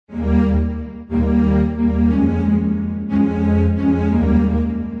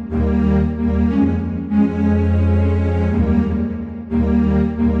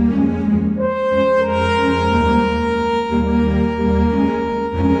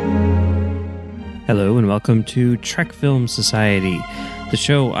Hello and welcome to Trek Film Society, the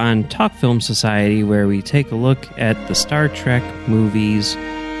show on Talk Film Society where we take a look at the Star Trek movies,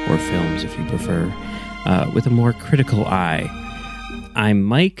 or films if you prefer, with a more critical eye. I'm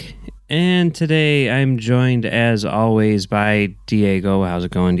Mike, and today I'm joined as always by Diego. How's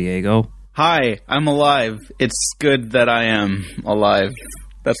it going, Diego? Hi, I'm alive. It's good that I am alive.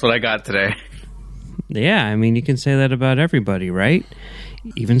 That's what I got today. Yeah, I mean, you can say that about everybody, right?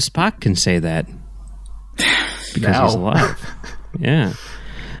 Even Spock can say that. Because he's alive. Yeah.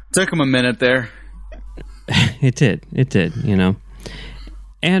 Took him a minute there. It did, you know.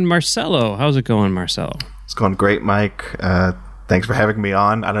 And Marcelo, how's it going, Marcelo? It's going great, Mike. Thanks for having me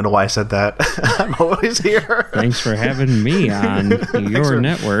on. I don't know why I said that. I'm always here. Thanks for having me on your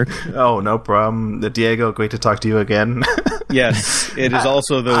network. Oh, no problem. Diego, great to talk to you again. Yes, it is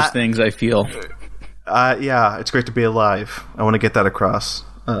also those things I feel. Yeah, it's great to be alive. I want to get that across.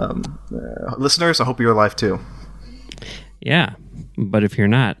 Listeners, I hope you're alive too. Yeah, but if you're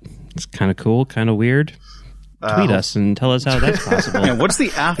not, it's kind of cool, kind of weird. Tweet us and tell us how that's possible. Yeah, what's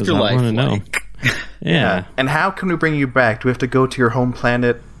the afterlife I know. Yeah. And how can we bring you back? Do we have to go to your home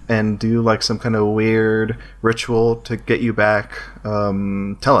planet and do like some kind of weird ritual to get you back?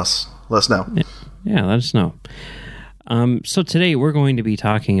 Tell us. Let us know. Yeah, let us know. So today we're going to be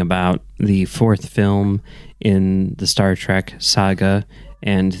talking about the fourth film in the Star Trek saga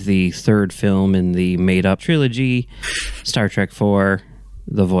and the third film in the made-up trilogy, Star Trek IV,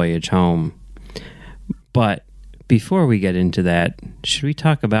 The Voyage Home. But before we get into that, should we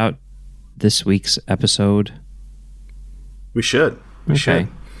talk about this week's episode? We should. We should.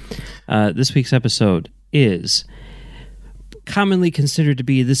 This week's episode is commonly considered to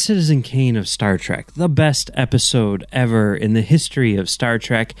be the Citizen Kane of Star Trek, the best episode ever in the history of Star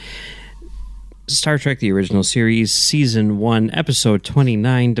Trek. Star Trek, the original series, Season 1, Episode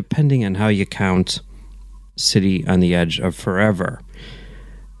 29, depending on how you count, City on the Edge of Forever.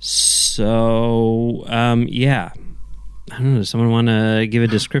 So, yeah. I don't know, does someone want to give a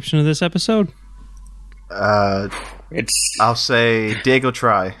description of this episode? I'll say, Diego,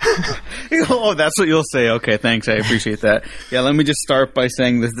 try. Oh, that's what you'll say. Okay, thanks. I appreciate that. Yeah, let me just start by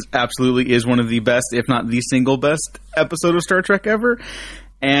saying this absolutely is one of the best, if not the single best episode of Star Trek ever.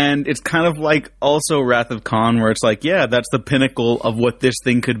 And it's kind of like also Wrath of Khan, where it's like, yeah, that's the pinnacle of what this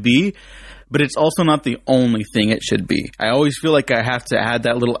thing could be, but it's also not the only thing it should be. I always feel like I have to add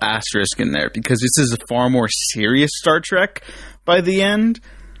that little asterisk in there, because this is a far more serious Star Trek by the end.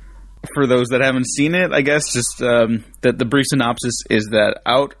 For those that haven't seen it, I guess just that the brief synopsis is that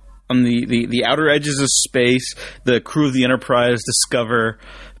out on the outer edges of space, the crew of the Enterprise discover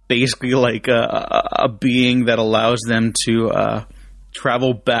basically like a being that allows them to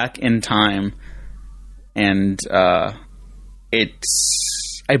travel back in time, and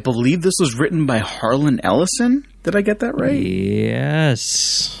it's, I believe this was written by Harlan Ellison. Did I get that right?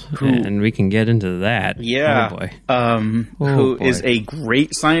 Yes. And we can get into that. Yeah. Oh, boy. Who is a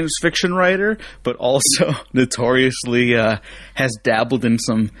great science fiction writer, but also notoriously has dabbled in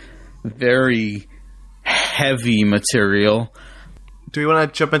some very heavy material. Do we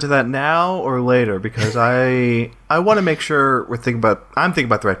want to jump into that now or later? Because I want to make sure I'm thinking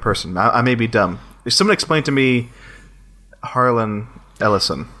about the right person. I may be dumb. If someone explain to me Harlan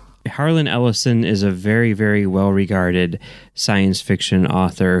Ellison. Harlan Ellison is a very, very well-regarded science fiction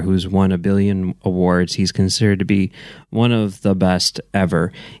author who's won 1 billion awards. He's considered to be one of the best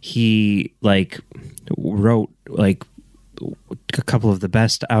ever. He wrote a couple of the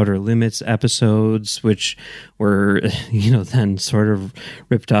best Outer Limits episodes, which were, then sort of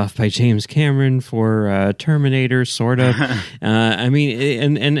ripped off by James Cameron for Terminator, sort of. I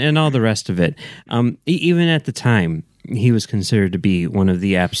mean, and all the rest of it. Even at the time, he was considered to be one of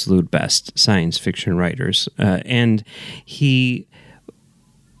the absolute best science fiction writers. And he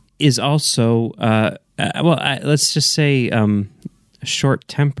is also, let's just say,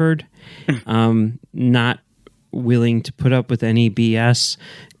 short-tempered, not willing to put up with any BS,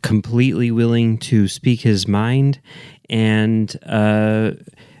 completely willing to speak his mind, and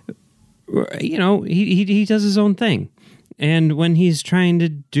he does his own thing. And when he's trying to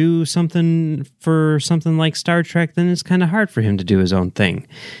do something for something like Star Trek, then it's kind of hard for him to do his own thing.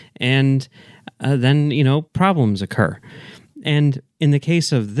 And then, problems occur. And in the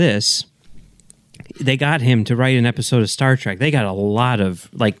case of this, they got him to write an episode of Star Trek. They got a lot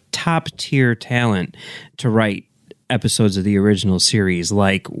of top-tier talent to write episodes of the original series,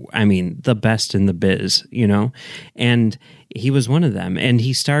 the best in the biz, and he was one of them. And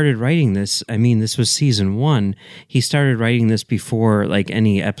he started writing this, this was season 1. He started writing this before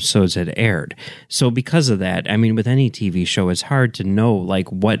any episodes had aired. So because of that, with any TV show, it's hard to know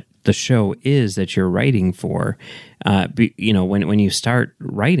what the show is that you're writing for, when you start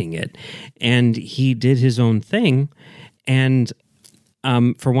writing it. And he did his own thing. And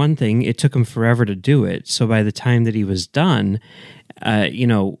for one thing, it took him forever to do it. So by the time that he was done,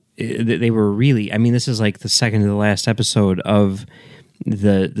 they were really, I mean, this is like the second to the last episode of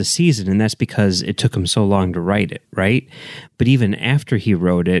the season, and that's because it took him so long to write it, right? But even after he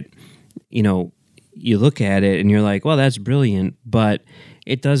wrote it, you look at it and you're like, well, that's brilliant, but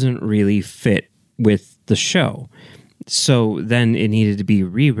it doesn't really fit with the show. So then it needed to be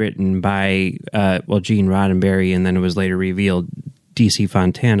rewritten by, Gene Roddenberry, and then it was later revealed DC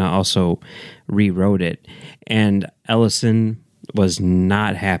Fontana also rewrote it. And Ellison was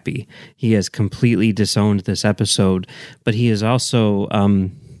not happy. He has completely disowned this episode, but he has also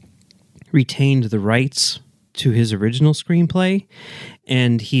retained the rights to his original screenplay,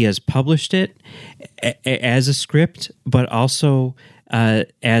 and he has published it as a script, but also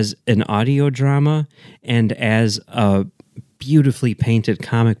as an audio drama and as a beautifully painted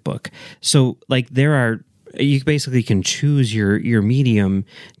comic book. So, like, you basically can choose your medium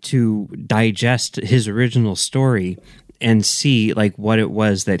to digest his original story and see like what it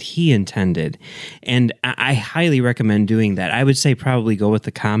was that he intended. And I highly recommend doing that. I would say probably go with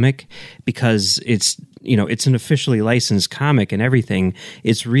the comic, because it's an officially licensed comic and everything.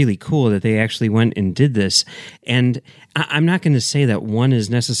 It's really cool that they actually went and did this. And I'm not going to say that one is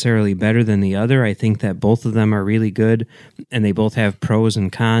necessarily better than the other. I think that both of them are really good, and they both have pros and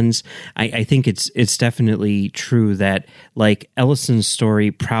cons. I think it's definitely true that like Ellison's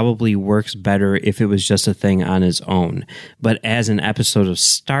story probably works better if it was just a thing on its own. But as an episode of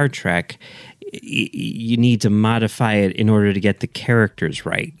Star Trek, you need to modify it in order to get the characters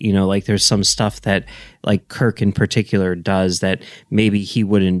right. Like there's some stuff that like Kirk in particular does that maybe he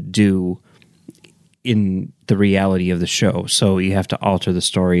wouldn't do in the reality of the show. So you have to alter the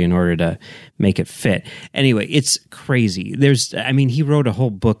story in order to make it fit. Anyway, it's crazy. He wrote a whole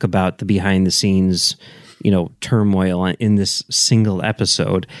book about the behind the scenes, turmoil in this single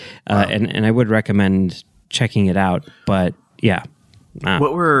episode. Wow. And I would recommend checking it out, but yeah.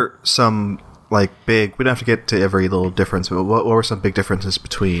 What were some we don't have to get to every little difference, but what were some big differences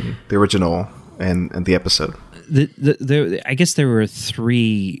between the original and the episode? I guess there were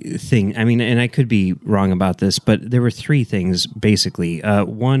three things. I mean, and I could be wrong about this, but there were three things basically.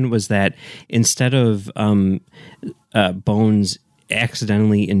 One was that instead of Bones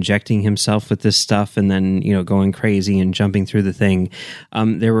accidentally injecting himself with this stuff and then going crazy and jumping through the thing,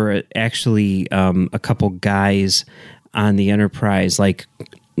 there were actually a couple guys on the Enterprise, like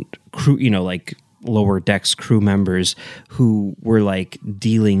crew, like lower decks crew members who were like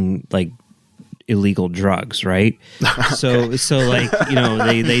dealing like illegal drugs, right? Okay. So like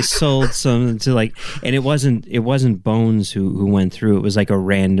they sold some to like, and it wasn't Bones who went through. It was like a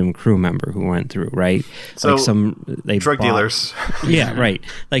random crew member who went through, right? So like drug dealers. Yeah, right.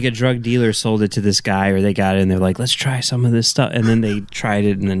 Like a drug dealer sold it to this guy, or they got it and they're like, let's try some of this stuff, and then they tried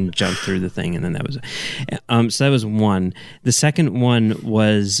it and then jumped through the thing, and then that was it. So that was one. The second one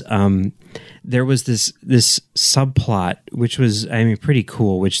was there was this subplot, which was, pretty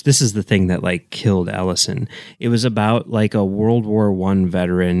cool, which this is the thing that like killed Ellison. It was about like a World War I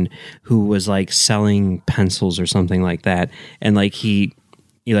veteran who was like selling pencils or something like that. And like he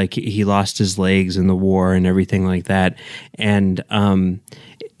lost his legs in the war and everything like that. And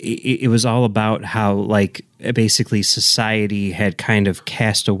it was all about how like basically society had kind of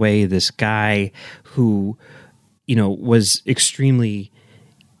cast away this guy who, was extremely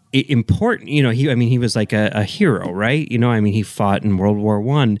important. He was like a hero, right? He fought in World War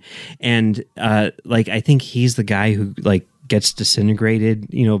I, and I think he's the guy who like gets disintegrated,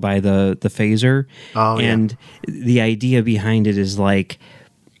 by the phaser. Oh, yeah. And the idea behind it is like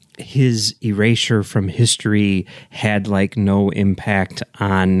his erasure from history had like no impact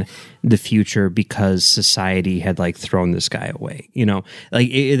on the future because society had like thrown this guy away.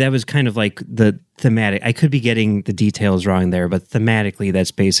 That was kind of like the thematic. I could be getting the details wrong there, but thematically that's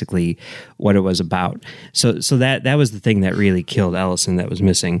basically what it was about. So that was the thing that really killed Ellison, that was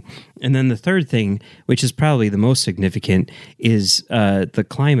missing. And then the third thing, which is probably the most significant, is the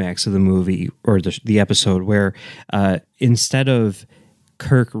climax of the movie, or the episode, where instead of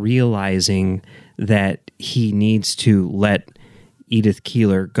Kirk realizing that he needs to let Edith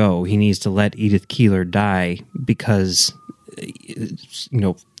Keeler go, he needs to let Edith Keeler die because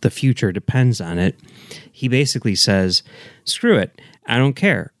the future depends on it, he basically says, screw it, I don't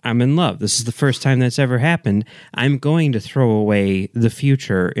care, I'm in love, this is the first time that's ever happened, I'm going to throw away the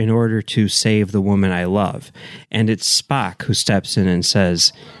future in order to save the woman I love. And it's Spock who steps in and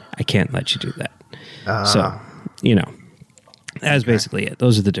says, I can't let you do that. So That's basically it.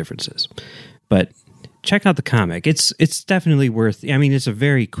 Those are the differences. But check out the comic. It's definitely worth. I mean, it's a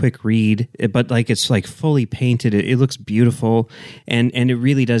very quick read, but like it's like fully painted. It looks beautiful, and it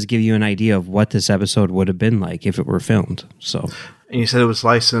really does give you an idea of what this episode would have been like if it were filmed. So. And you said it was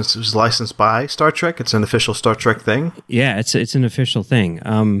licensed. It was licensed by Star Trek. It's an official Star Trek thing. Yeah, it's an official thing.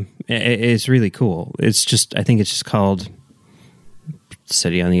 It's really cool. It's just, I think it's just called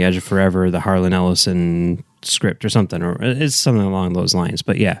City on the Edge of Forever, the Harlan Ellison script or something, or it's something along those lines.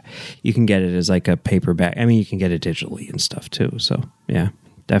 But yeah, you can get it as like a paperback. I mean, you can get it digitally and stuff too. So yeah,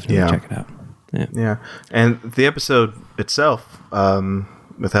 definitely check it out. Yeah. And the episode itself,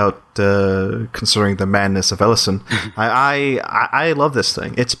 without considering the madness of Ellison, I love this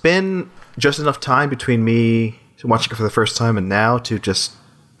thing. It's been just enough time between me watching it for the first time and now to just,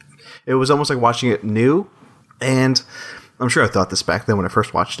 it was almost like watching it new. And I'm sure I thought this back then when I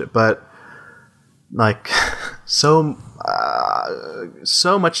first watched it, but like so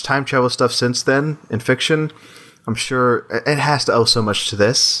much time travel stuff since then in fiction. I'm sure it has to owe so much to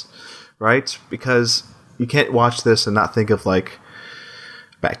this, right? Because you can't watch this and not think of like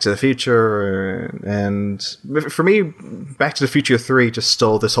Back to the Future, and for me, Back to the Future 3 just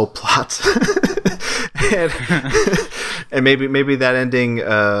stole this whole plot. and maybe that ending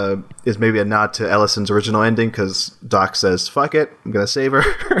is maybe a nod to Ellison's original ending, because Doc says, fuck it, I'm going to save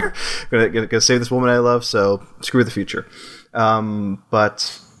her. gonna save this woman I love, so screw the future.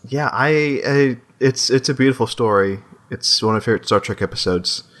 But yeah, it's a beautiful story. It's one of my favorite Star Trek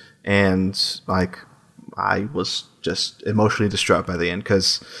episodes, and like I was just emotionally distraught by the end,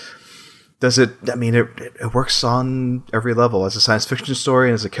 because it works on every level as a science fiction story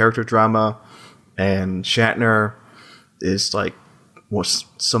and as a character drama, and Shatner is like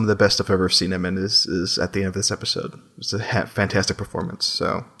some of the best I've ever seen him in is at the end of this episode. It's a fantastic performance.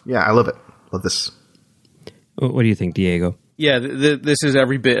 So yeah, I love it. Love this. What do you think, Diego? Yeah, this is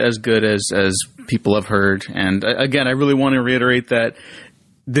every bit as good as people have heard. And again, I really want to reiterate that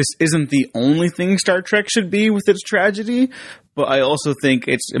this isn't the only thing Star Trek should be with its tragedy, but I also think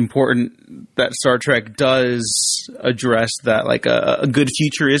it's important that Star Trek does address that, like, a good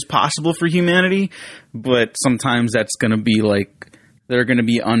future is possible for humanity, but sometimes that's going to be like, there are going to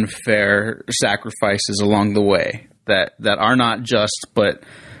be unfair sacrifices along the way that are not just, but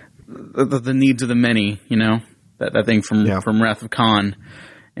the needs of the many, you know, that thing from Wrath of Khan.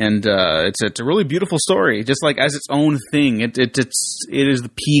 And it's a really beautiful story, just like as its own thing. It is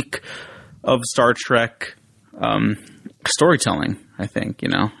the peak of Star Trek storytelling, I think, you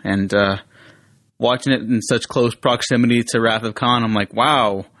know. And watching it in such close proximity to Wrath of Khan, I'm like,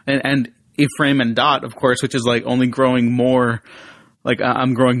 wow. And Ephraim and Dot, of course, which is like only growing more. Like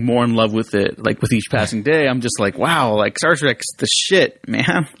I'm growing more in love with it. Like with each passing day, I'm just like, wow. Like Star Trek's the shit,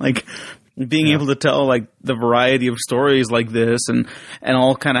 man. Like. Being able to tell like the variety of stories like this and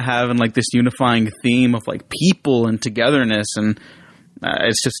all kind of having like this unifying theme of like people and togetherness, and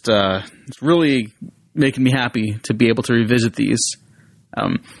it's just it's really making me happy to be able to revisit these.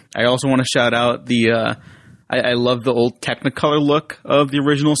 I also want to shout out the I love the old Technicolor look of the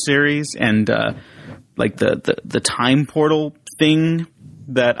original series, and like the time portal thing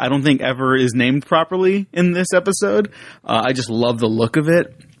that I don't think ever is named properly in this episode. I just love the look of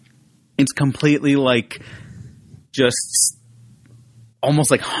it. It's completely like just almost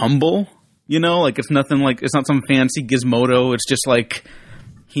like humble, you know, like it's nothing like, it's not some fancy gizmodo. It's just like,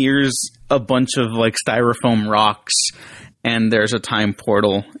 here's a bunch of like styrofoam rocks and there's a time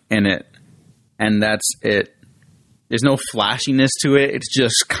portal in it. And that's it. There's no flashiness to it. It's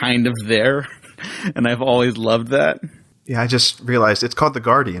just kind of there. And I've always loved that. Yeah, I just realized it's called The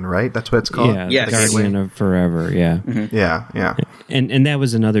Guardian, right? That's what it's called? Yeah, yes. The Guardian of Forever, yeah. Mm-hmm. Yeah. And that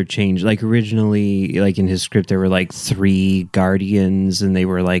was another change. Like originally, like in his script, there were like 3 Guardians, and they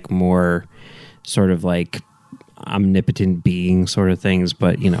were like more sort of like omnipotent being sort of things,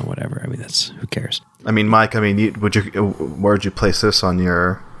 but you know, whatever. I mean, who cares? I mean, Mike, where would you place this on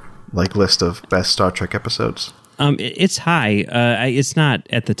your like list of best Star Trek episodes? It's high. It's not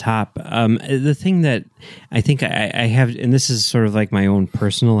at the top. The thing that I think I have, and this is sort of like my own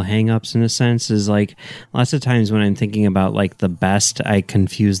personal hang-ups in a sense, is like lots of times when I'm thinking about like the best, I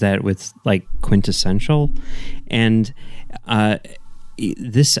confuse that with like quintessential. And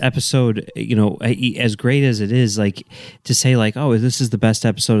this episode, you know, as great as it is, like to say like, oh, this is the best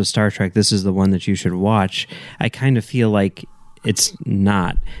episode of Star Trek, this is the one that you should watch, I kind of feel like it's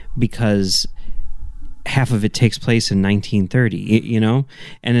not, because half of it takes place in 1930, you know?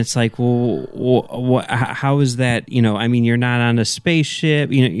 And it's like, well, how is that, you know, I mean, you're not on a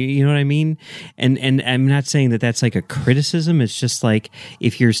spaceship, you know what I mean? And I'm not saying that that's like a criticism. It's just like,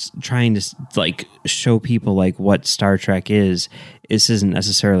 if you're trying to like show people like what Star Trek is, this isn't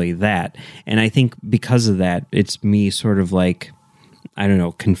necessarily that. And I think because of that, it's me sort of like, I don't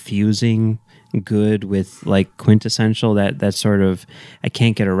know, confusing good with like quintessential. That sort of, I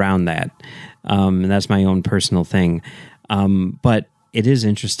can't get around that. And that's my own personal thing. But it is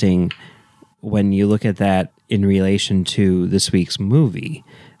interesting when you look at that in relation to this week's movie,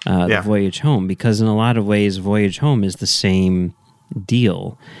 The Voyage Home, because in a lot of ways, Voyage Home is the same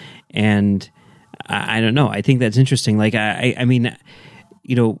deal. And I don't know. I think that's interesting. Like, I mean,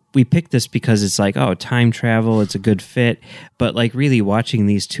 you know, we picked this because it's like, oh, time travel, it's a good fit. But like really watching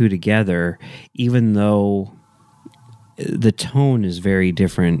these two together, even though the tone is very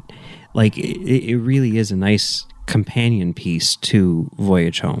different, like it really is a nice companion piece to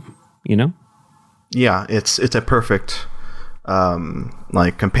Voyage Home, you know? Yeah, it's a perfect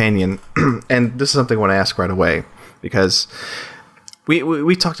like companion. And this is something I want to ask right away, because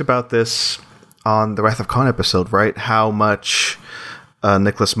we talked about this on the Wrath of Khan episode, right? How much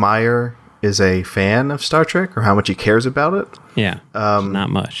Nicholas Meyer is a fan of Star Trek, or how much he cares about it. Yeah, not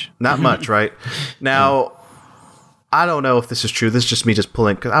much. Not much, right? Now, I don't know if this is true. This is just me just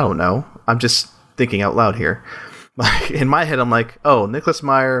pulling, because I don't know. I'm just thinking out loud here. Like, in my head, I'm like, oh, Nicholas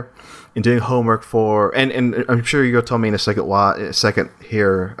Meyer, in doing homework for, and I'm sure you're going to tell me in a second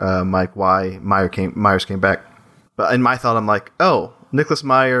here, Mike, why Myers came back. But in my thought, I'm like, oh, Nicholas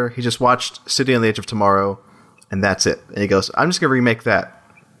Meyer, he just watched City on the Edge of Tomorrow, and that's it. And he goes, I'm just going to remake that.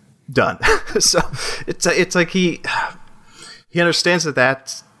 Done. So it's like he understands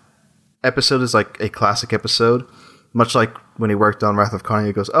that episode is like a classic episode, much like when he worked on Wrath of Khan.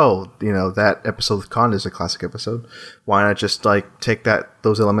 He goes, oh, you know, that episode of Khan is a classic episode. Why not just like take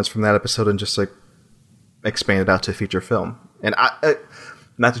those elements from that episode and just like expand it out to a feature film? And I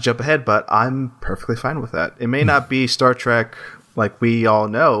not to jump ahead, but I'm perfectly fine with that. It may not be Star Trek like we all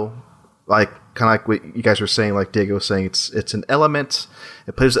know, like kind of like what you guys were saying, like Diego was saying, it's an element,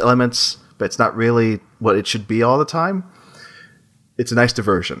 it plays with elements, but it's not really what it should be all the time. It's a nice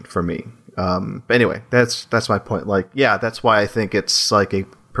diversion for me. But anyway, that's my point. Like, yeah, that's why I think it's like a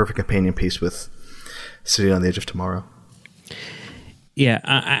perfect companion piece with City on the Edge of Tomorrow. Yeah,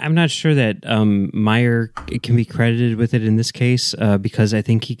 I'm not sure that Meyer can be credited with it in this case, because I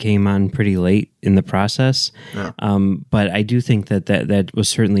think he came on pretty late in the process. Yeah. But I do think that was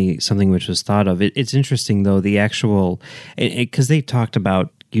certainly something which was thought of. It's interesting, though, the actual, because they talked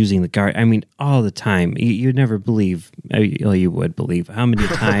about using the guard, I mean, all the time. You'd never believe, well, you would believe how many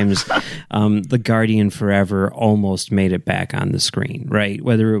times the Guardian Forever almost made it back on the screen, right?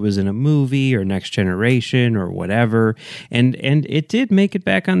 Whether it was in a movie or Next Generation or whatever. And it did make it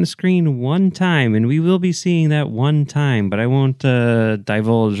back on the screen one time, and we will be seeing that one time, but I won't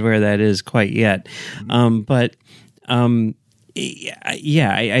divulge where that is quite yet.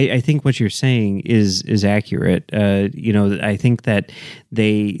 Yeah, I think what you're saying is accurate. You know, I think that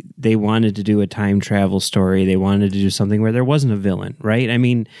they wanted to do a time travel story. They wanted to do something where there wasn't a villain, right? I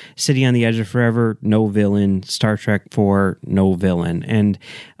mean, City on the Edge of Forever, no villain. Star Trek 4, no villain. And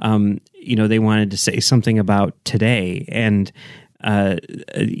you know, they wanted to say something about today, and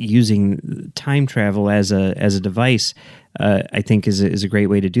using time travel as a device, I think is a great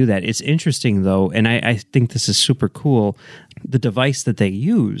way to do that. It's interesting, though, and I think this is super cool. The device that they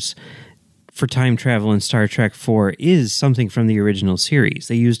use for time travel in Star Trek 4 is something from the original series.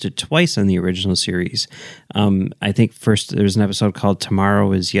 They used it twice on the original series. I think first there's an episode called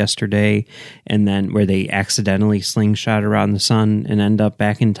Tomorrow is Yesterday, and then where they accidentally slingshot around the sun and end up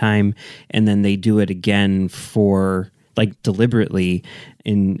back in time, and then they do it again for, like, deliberately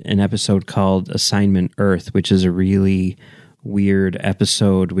in an episode called Assignment Earth, which is a really weird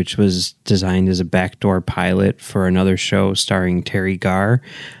episode, which was designed as a backdoor pilot for another show starring Terry Garr.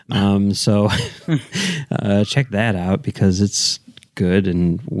 So check that out, because it's good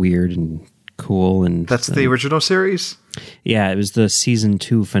and weird and cool. And that's the original series? Yeah, it was the season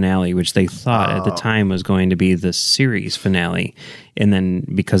 2 finale, which they thought at the time was going to be the series finale. And then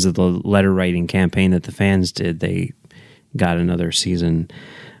because of the letter writing campaign that the fans did, they got another season.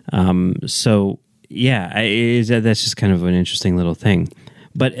 So yeah, that's just kind of an interesting little thing.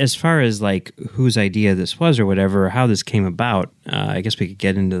 But as far as like whose idea this was or whatever, or how this came about, I guess we could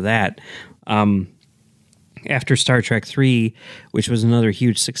get into that. After Star Trek 3, which was another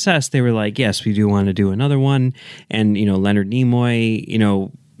huge success, they were like, yes, we do want to do another one. And, you know, Leonard Nimoy, you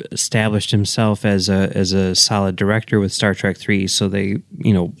know, established himself as a solid director with Star Trek 3. So they,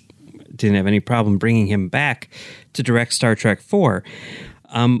 you know, didn't have any problem bringing him back to direct Star Trek 4.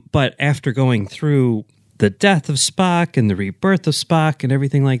 But after going through the death of Spock and the rebirth of Spock and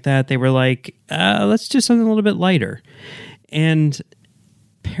everything like that, they were like, let's do something a little bit lighter. And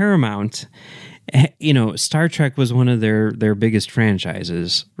Paramount, Star Trek was one of their biggest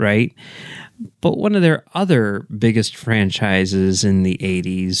franchises, right? But one of their other biggest franchises in the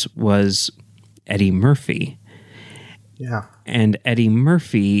 80s was Eddie Murphy. Yeah. And Eddie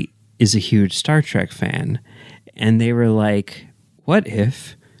Murphy is a huge Star Trek fan. And they were like, what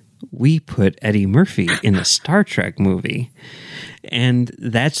if we put Eddie Murphy in a Star Trek movie? And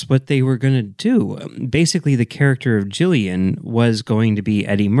that's what they were going to do. Basically, the character of Jillian was going to be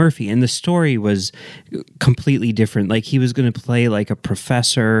Eddie Murphy, and the story was completely different. Like, he was going to play like a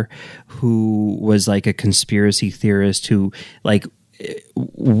professor who was like a conspiracy theorist who, like,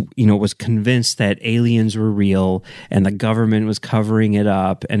 was convinced that aliens were real and the government was covering it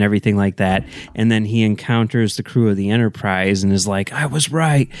up and everything like that. And then he encounters the crew of the Enterprise and is like, I was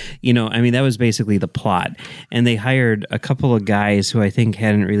right. That was basically the plot. And they hired a couple of guys who I think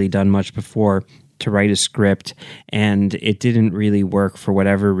hadn't really done much before to write a script, and it didn't really work for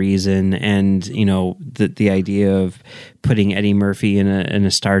whatever reason. And the idea of putting Eddie Murphy in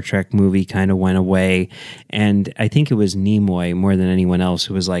a Star Trek movie kind of went away. And I think it was Nimoy more than anyone else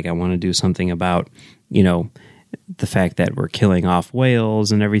who was like, I want to do something about the fact that we're killing off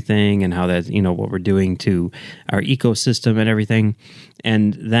whales and everything, and how that what we're doing to our ecosystem and everything.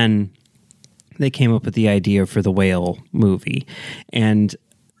 And then they came up with the idea for the whale movie, and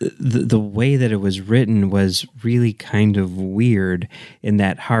the way that it was written was really kind of weird, in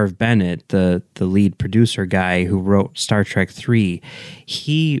that Harve Bennett, the lead producer guy who wrote Star Trek 3,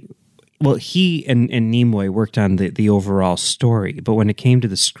 he and Nimoy worked on the overall story, but when it came to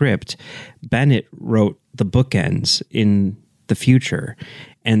the script, Bennett wrote the bookends in the future,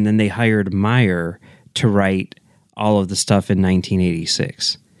 and then they hired Meyer to write all of the stuff in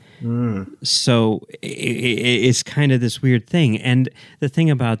 1986. So it's kind of this weird thing. And the thing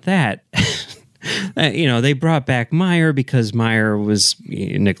about that, they brought back Meyer because Meyer was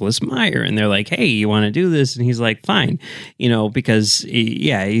Nicholas Meyer, and they're like, hey, you want to do this? And he's like, fine, because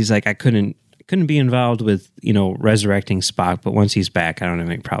he's like, I couldn't be involved with, resurrecting Spock, but once he's back, I don't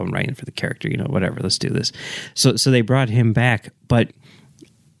have any problem writing for the character, whatever, let's do this. So they brought him back, but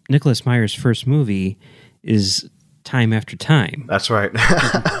Nicholas Meyer's first movie is Time After Time. That's right.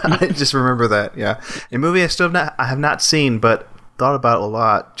 I just remember that. Yeah, a movie I have not seen, but thought about a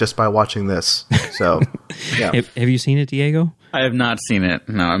lot just by watching this. So, yeah. Have you seen it, Diego? I have not seen it.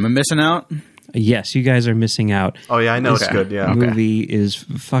 No, I'm missing out. Yes, you guys are missing out. Oh yeah, I know it's good. Yeah, the movie is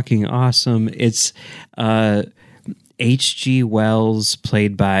fucking awesome. It's H.G. Wells,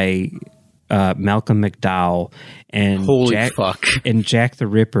 played by Malcolm McDowell, and Jack the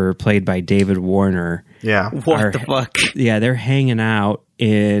Ripper, played by David Warner. Yeah. What the fuck? Yeah, they're hanging out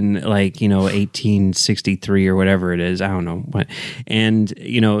in 1863 or whatever it is. I don't know what. And,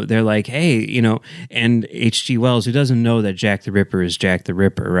 they're like, hey, and H.G. Wells, who doesn't know that Jack the Ripper is Jack the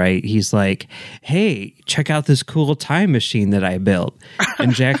Ripper, right? He's like, hey, check out this cool time machine that I built.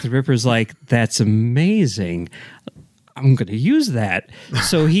 And Jack the Ripper's like, that's amazing. I'm going to use that.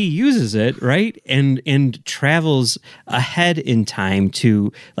 So he uses it, right? And travels ahead in time to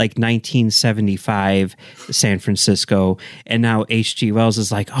 1975 San Francisco. And now H.G. Wells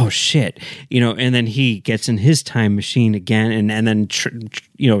is like, oh shit, and then he gets in his time machine again and then,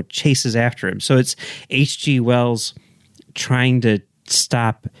 chases after him. So it's H.G. Wells trying to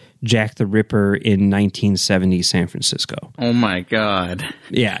stop Jack the Ripper in 1970 San Francisco. Oh my God.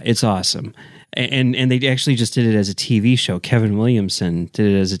 Yeah, it's awesome. And they actually just did it as a TV show. Kevin Williamson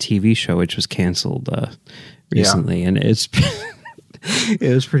did it as a TV show, which was canceled recently. Yeah. And it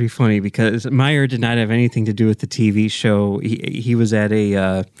was pretty funny because Meyer did not have anything to do with the TV show. He was at he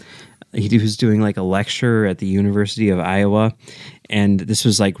was doing a lecture at the University of Iowa, and this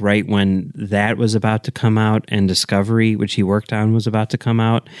was right when that was about to come out, and Discovery, which he worked on, was about to come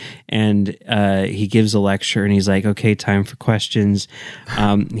out. And he gives a lecture, and he's like, okay, time for questions.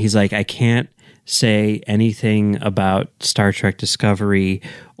 He's like, I can't say anything about Star Trek Discovery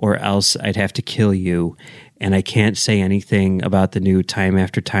or else I'd have to kill you. And I can't say anything about the new Time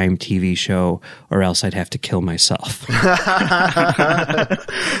After Time TV show or else I'd have to kill myself.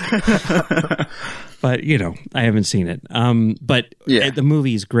 But, I haven't seen it. But the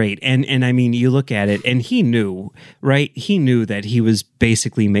movie is great. And I mean, you look at it, and he knew, right? He knew that he was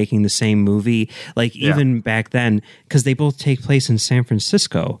basically making the same movie, even back then, because they both take place in San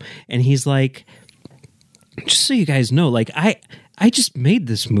Francisco. And he's like, just so you guys know, I just made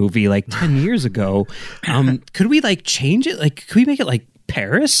this movie 10 years ago. Could we change it? Could we make it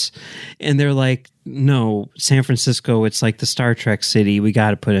Paris? And they're like, no, San Francisco, it's like the Star Trek city. We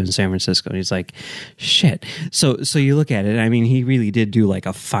got to put it in San Francisco. And he's like, shit. So you look at it. I mean, he really did do like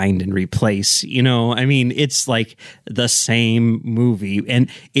a find and replace, you know? I mean, it's like the same movie, and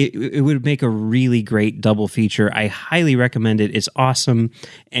it would make a really great double feature. I highly recommend it. It's awesome.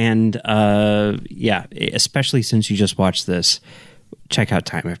 And yeah, especially since you just watched this, check out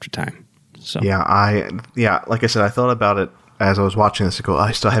Time After Time. So yeah, like I said, I thought about it as I was watching this. I go,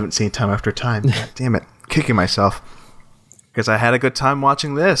 I still haven't seen Time After Time. God damn it, kicking myself because I had a good time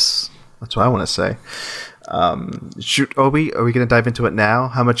watching this. That's what I want to say. Shoot, Obi, are we going to dive into it now?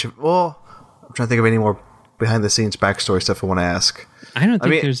 How much? Well, I'm trying to think of any more behind the scenes backstory stuff I want to ask. I don't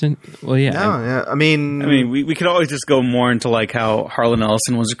think there's any. Well, yeah. No, yeah. I mean, we could always just go more into like how Harlan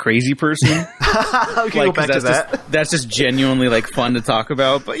Ellison was a crazy person. we can go back to that. That's just genuinely like fun to talk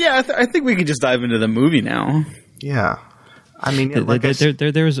about. But yeah, I think we could just dive into the movie now. Yeah. I mean,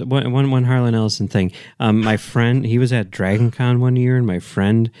 there was one Harlan Ellison thing. My friend, he was at Dragon Con one year, and my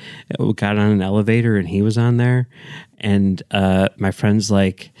friend got on an elevator, and he was on there, and my friend's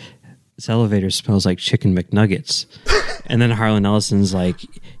like, this elevator smells like chicken McNuggets. And then Harlan Ellison's like,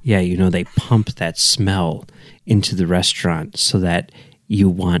 yeah, you know, they pump that smell into the restaurant so that you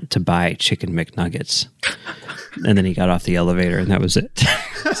want to buy chicken McNuggets. And then he got off the elevator, and that was it.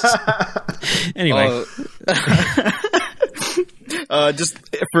 Anyway. Just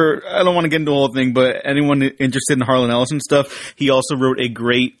I don't want to get into the whole thing, but anyone interested in Harlan Ellison stuff, he also wrote a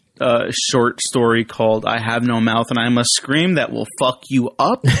great short story called I Have No Mouth and I Must Scream that will fuck you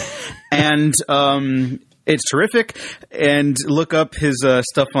up. And it's terrific. And look up his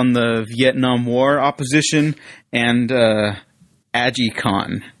stuff on the Vietnam War opposition and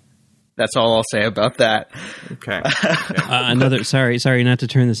AGCON. That's all I'll say about that. Okay. Another sorry not to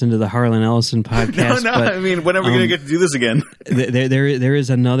turn this into the Harlan Ellison podcast. No. But, I mean, when are we going to get to do this again? There is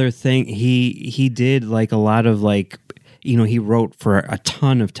another thing. He did like a lot of like, you know, he wrote for a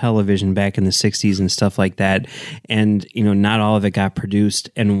ton of television back in the 60s and stuff like that. And, you know, not all of it got produced.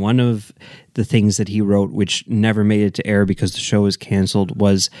 And one of the things that he wrote, which never made it to air because the show was canceled,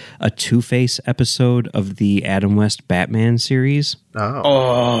 was a Two-Face episode of the Adam West Batman series.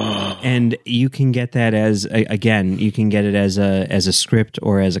 Oh. And you can get that as, again, you can get it as a script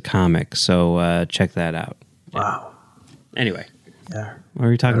or as a comic. So check that out. Wow. Anyway. Yeah. What are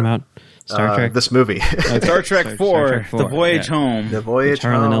we talking about? Star Trek? This movie. Star Trek 4, The Voyage Home. The Voyage Which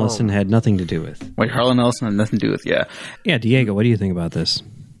Harlan Home. Ellison had nothing to do with. Wait, Harlan Ellison had nothing to do with, yeah. Yeah, Diego, what do you think about this?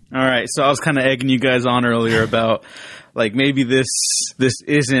 All right, so I was kind of egging you guys on earlier about, like, maybe this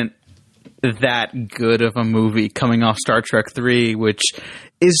isn't that good of a movie coming off Star Trek 3, which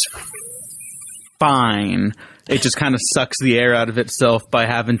is fine. It just kind of sucks the air out of itself by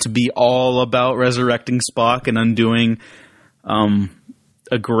having to be all about resurrecting Spock and undoing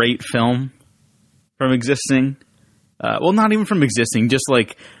a great film from existing. Well, not even from existing, just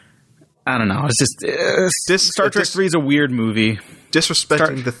like, I don't know. It's just Star Trek 3 is a weird movie.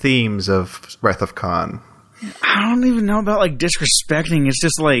 Disrespecting the themes of Wrath of Khan. I don't even know about like disrespecting. It's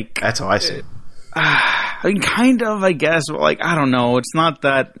just like, that's how I see it. I mean, kind of, I guess. But like, I don't know. It's not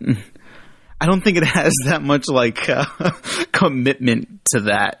that. I don't think it has that much like commitment to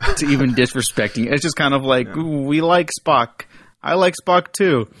that, to even disrespecting. It's just kind of like, ooh, we like Spock. I like Spock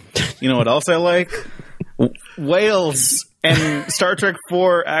too. You know what else I like? Whales. And Star Trek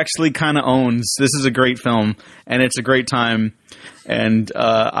 4 actually kind of owns. This is a great film, and it's a great time. And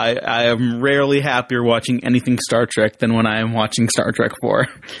I am rarely happier watching anything Star Trek than when I am watching Star Trek 4.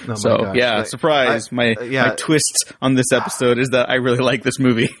 Oh so, gosh. yeah, surprise. My twist on this episode is that I really like this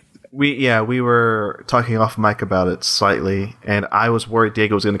movie. We were talking off mic about it slightly, and I was worried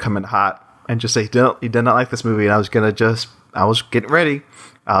Diego was going to come in hot and just say, he did not like this movie, and I was getting ready.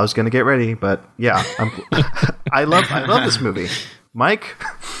 I was going to get ready, but yeah, I love this movie. Mike,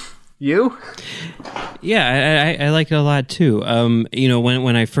 you? Yeah, I like it a lot too. You know,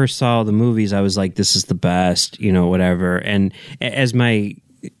 when I first saw the movies, I was like, this is the best, you know, whatever. And as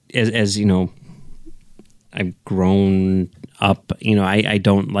you know, I've grown up, you know, I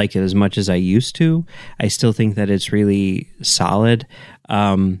don't like it as much as I used to. I still think that it's really solid.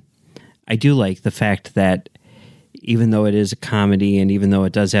 I do like the fact that even though it is a comedy and even though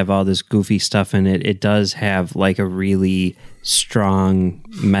it does have all this goofy stuff in it, it does have like a really strong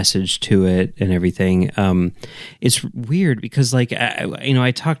message to it and everything. It's weird because like,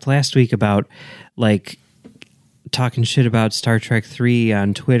 I talked last week about like talking shit about Star Trek 3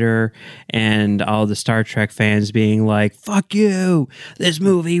 on Twitter and all the Star Trek fans being like, fuck you, this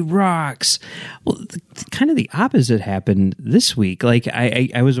movie rocks. Well, kind of the opposite happened this week. Like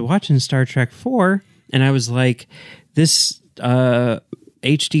I was watching Star Trek 4 and I was like, this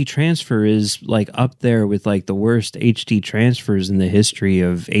HD transfer is like up there with like the worst HD transfers in the history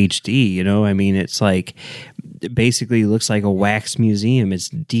of HD. You know, I mean, it's like it basically looks like a wax museum. It's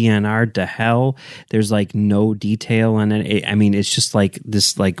DNR'd to hell. There's like no detail on it. I mean, it's just like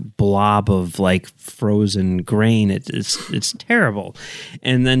this like blob of like frozen grain. It's terrible.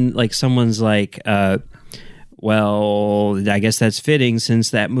 And then like someone's like, well, I guess that's fitting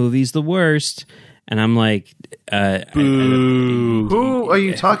since that movie's the worst. And I'm like, who are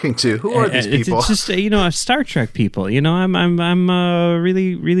you talking to? Who are these people? It's just Star Trek people. I'm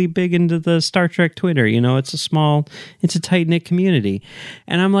really really big into the Star Trek Twitter. It's a tight knit community,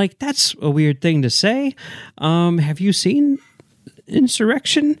 and I'm like, that's a weird thing to say. Have you seen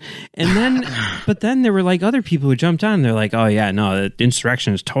Insurrection? And then but then there were like other people who jumped on and they're like, oh yeah, no,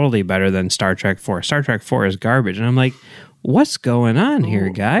 Insurrection is totally better than Star Trek 4. Star Trek 4 is garbage. And I'm like, what's going on here,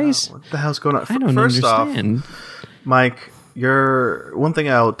 guys? What the hell's going on? I don't understand. Off, Mike, one thing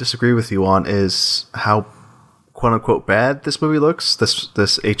I'll disagree with you on is how quote unquote bad this movie looks, this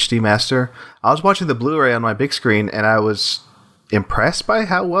HD master. I was watching the Blu-ray on my big screen and I was impressed by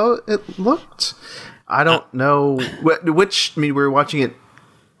how well it looked. I don't know we were watching it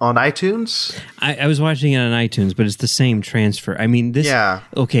on iTunes. I was watching it on iTunes, but it's the same transfer. I mean, this. Yeah.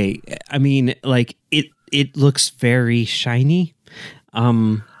 Okay. I mean, like it looks very shiny,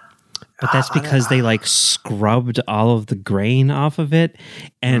 but that's because they like scrubbed all of the grain off of it,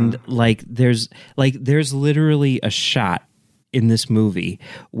 and like there's literally a shot in this movie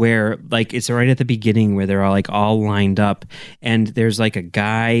where like it's right at the beginning where they're all lined up, and there's like a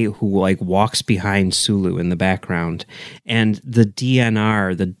guy who like walks behind Sulu in the background, and the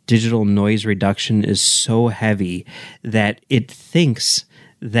DNR, the digital noise reduction, is so heavy that it thinks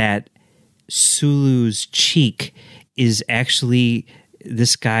that Sulu's cheek is actually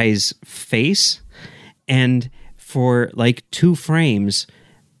this guy's face, and for like 2 frames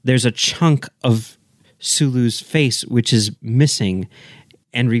there's a chunk of Sulu's face which is missing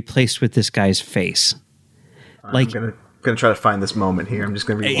and replaced with this guy's face. Like, I'm gonna try to find this moment here. I'm just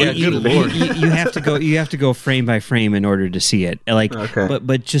gonna read. Yeah, good lord! You have to go frame by frame in order to see it. Like, okay.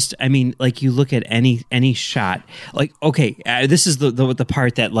 but just I mean, like you look at any shot. Like, okay, this is the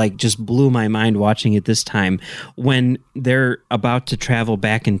part that like just blew my mind watching it this time when they're about to travel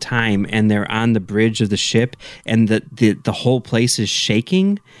back in time and they're on the bridge of the ship and the whole place is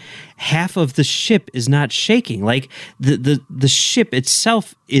shaking. Half of the ship is not shaking. Like the ship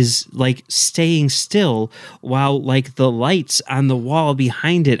itself is like staying still while like the lights on the wall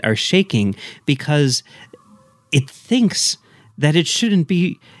behind it are shaking because it thinks that it shouldn't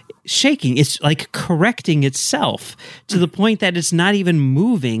be shaking. It's like correcting itself to the point that it's not even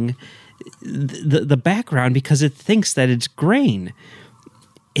moving the background because it thinks that it's grain.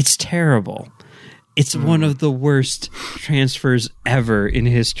 It's terrible. It's one of the worst transfers ever in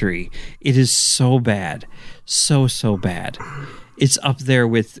history. It is so bad. So bad. It's up there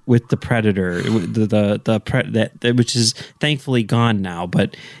with the Predator, which is thankfully gone now,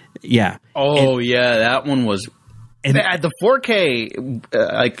 but yeah. Oh, yeah, that one was... And the 4K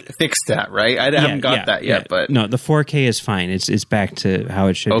like fixed that, right? I haven't got that yet, but no, the 4K is fine. It's back to how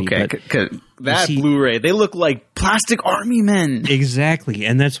it should be. Okay, that Blu-ray, they look like plastic army men. Exactly,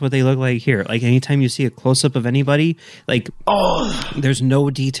 and that's what they look like here. Like anytime you see a close-up of anybody, like there's no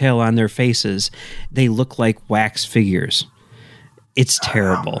detail on their faces. They look like wax figures. It's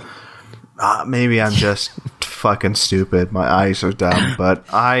terrible. Maybe I'm just fucking stupid. My eyes are dumb, but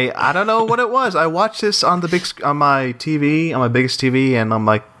I don't know what it was. I watched this on my TV, on my biggest TV, and I'm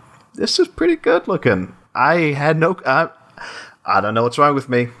like, this is pretty good looking. I don't know what's wrong with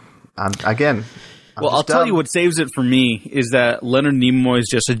me. I'm I'll tell you what saves it for me is that Leonard Nimoy is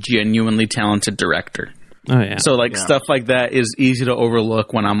just a genuinely talented director. Oh yeah. So stuff like that is easy to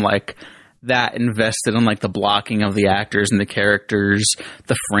overlook when I'm like that invested in like the blocking of the actors and the characters,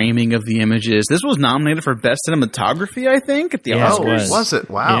 the framing of the images. This was nominated for best cinematography, I think, at the Oscars. Was it?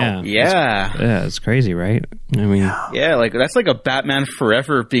 Wow. Yeah. It's crazy, right? I mean, yeah, like that's like a Batman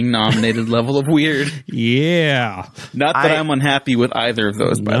Forever being nominated level of weird. Yeah. Not that I'm unhappy with either of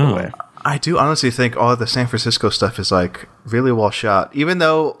those, by the way. I do honestly think all of the San Francisco stuff is like really well shot. Even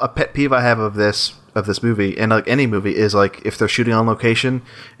though a pet peeve I have of this movie and like any movie is like if they're shooting on location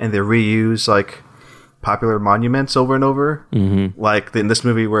and they reuse like popular monuments over and over, like in this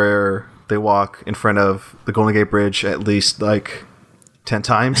movie where they walk in front of the Golden Gate Bridge at least like 10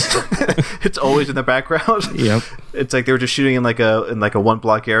 times. It's always in the background. Yep. It's like they were just shooting in like a 1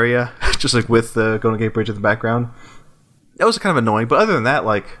 block area, just like with the Golden Gate Bridge in the background. That was kind of annoying, but other than that,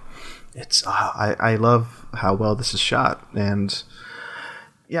 like it's I love how well this is shot, and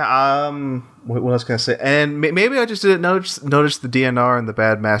Yeah. What else can I say? And maybe I just didn't notice the DNR and the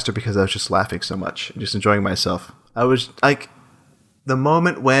Bad Master because I was just laughing so much and just enjoying myself. I was like, the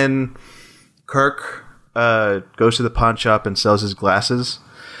moment when Kirk goes to the pawn shop and sells his glasses,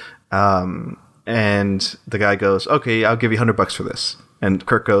 and the guy goes, "Okay, I'll give you $100 for this," and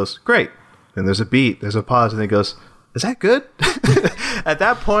Kirk goes, "Great." And there's a beat, there's a pause, and he goes, "Is that good?" At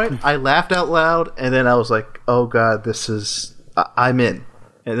that point, I laughed out loud, and then I was like, "Oh God, I'm in."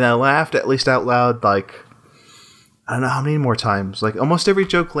 And then I laughed at least out loud, like, I don't know how many more times. Like, almost every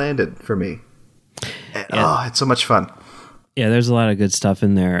joke landed for me. And, it's so much fun. Yeah, there's a lot of good stuff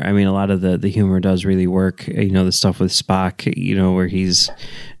in there. I mean, a lot of the humor does really work. You know, the stuff with Spock, you know, where he's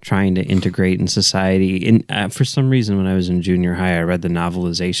trying to integrate in society. And for some reason, when I was in junior high, I read the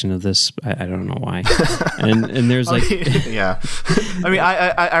novelization of this. I don't know why. And there's like... yeah. I mean,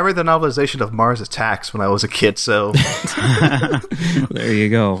 I read the novelization of Mars Attacks when I was a kid, so... There you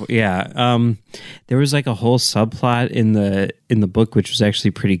go. Yeah. There was like a whole subplot in the book, which was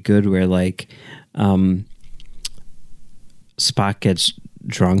actually pretty good, where like... Spock gets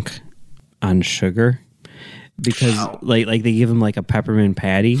drunk on sugar because like they give him like a peppermint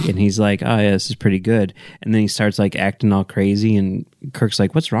patty and he's like, "Oh yeah, this is pretty good," and then he starts like acting all crazy and Kirk's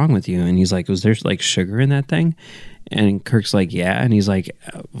like, "What's wrong with you?" And he's like, "Was there like sugar in that thing?" And Kirk's like, "Yeah," and he's like,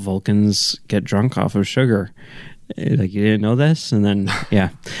 "Vulcans get drunk off of sugar." Like, you didn't know this? And then yeah,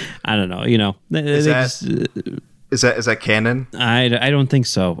 I don't know, you know, Is that canon? I don't think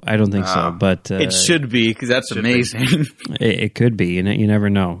so. So, but it should be, because that's amazing. It could be. You never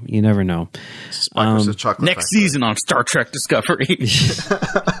know. You never know. Spock versus Chocolate Next Factory. season on Star Trek Discovery.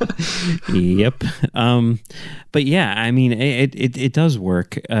 Yep. But yeah, I mean, it does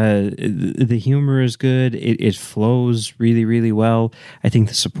work. The humor is good. It flows really, really well. I think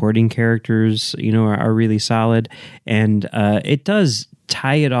the supporting characters, you know, are really solid, and it does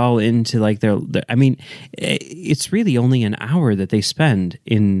tie it all into like their I mean, it's really only an hour that they spend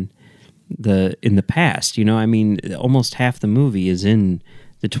in the past, you know. I mean, almost half the movie is in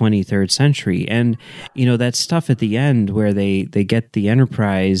the 23rd century, and you know, that stuff at the end where they get the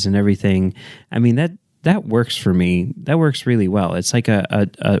Enterprise and everything, I mean, that works for me. That works really well. It's like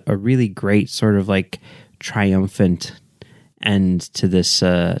a really great sort of like triumphant end to this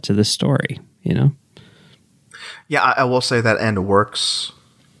story, you know. Yeah, I will say that end works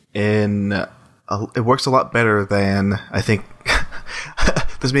it works a lot better than, I think,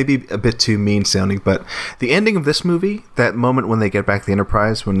 this may be a bit too mean sounding, but the ending of this movie, that moment when they get back the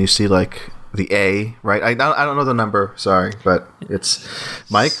Enterprise, when you see like the A, right? I don't know the number, sorry, but it's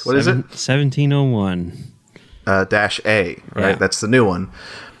Mike, what is it? 1701. Dash A, right? Yeah. That's the new one.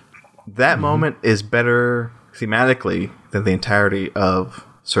 That moment is better thematically than the entirety of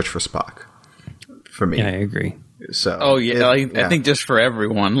Search for Spock, for me. Yeah, I agree. So, I think just for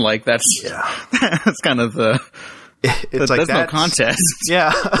everyone, like that's that's kind of the. It's like that's no contest.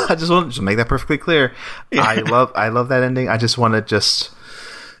 Yeah, I just want to make that perfectly clear. Yeah. I love that ending. I just want to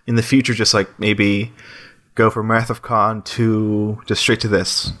in the future, just like maybe go from Wrath of Khan to just straight to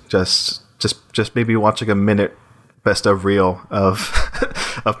this. Just maybe watch like a minute best of reel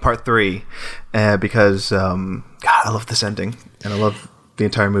of of part 3, because God, I love this ending and I love the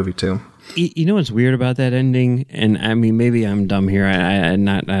entire movie too. You know what's weird about that ending? And I mean, maybe I'm dumb here. I'm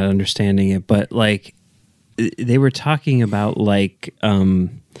not understanding it, but like they were talking about like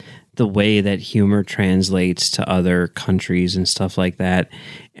the way that humor translates to other countries and stuff like that.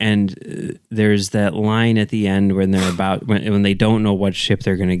 And there's that line at the end when they're about when they don't know what ship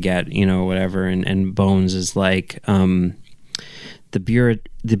they're going to get, you know, whatever. And Bones is like, the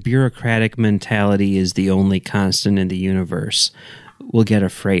bureaucratic mentality is the only constant in the universe. We'll get a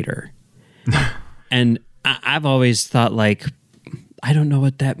freighter. And I've always thought, like, I don't know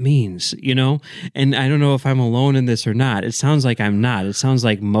what that means, you know? And I don't know if I'm alone in this or not. It sounds like I'm not. It sounds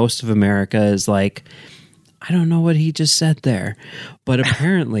like most of America is like, I don't know what he just said there. But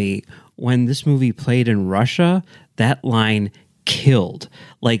apparently, when this movie played in Russia, that line killed.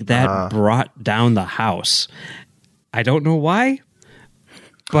 Like, that brought down the house. I don't know why,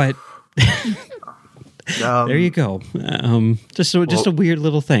 but... there you go. Just a weird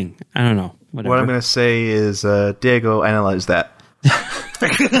little thing. I don't know. Whatever. What I'm going to say is, Diego, analyze that.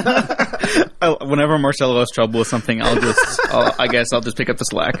 Whenever Marcelo has trouble with something, I guess I'll just pick up the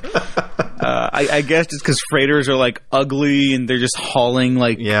slack. I guess just because freighters are like ugly and they're just hauling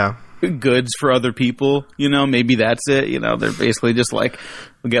like goods for other people. You know, maybe that's it. You know, they're basically just like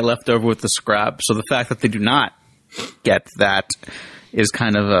we get left over with the scrap. So the fact that they do not get that is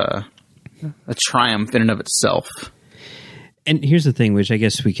kind of a triumph in and of itself. And here's the thing, which I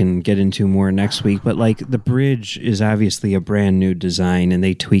guess we can get into more next week, but like the bridge is obviously a brand new design, and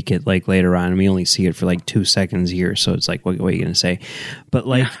they tweak it like later on, and we only see it for like 2 seconds here, so it's like, what are you going to say? But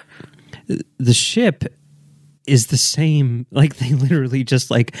like the ship is the same. Like they literally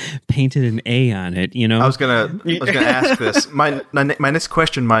just like painted an A on it, you know? I was gonna ask this. My next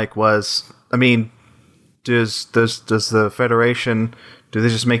question, Mike, was, I mean, does the Federation, do they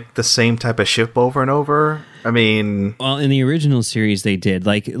just make the same type of ship over and over? I mean... Well, in the original series, they did.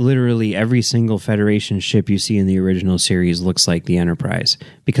 Like, literally every single Federation ship you see in the original series looks like the Enterprise,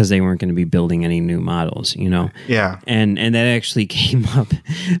 because they weren't going to be building any new models, you know? Yeah. And that actually came up.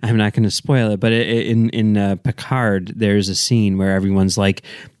 I'm not going to spoil it, but in Picard, there's a scene where everyone's like,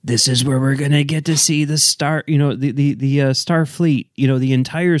 this is where we're going to get to see the star, you know, the Starfleet, you know, the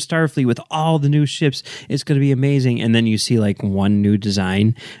entire Starfleet with all the new ships. It's going to be amazing. And then you see like one new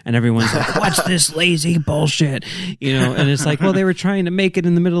design, and everyone's like, what's this lazy bullshit? You know, and it's like, well, they were trying to make it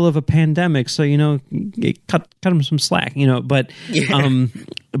in the middle of a pandemic, so, you know, cut them some slack, you know, but you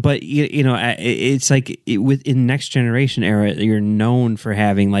know, it's like within Next Generation era, you're known for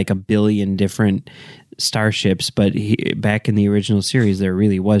having like a billion different starships, but back in the original series there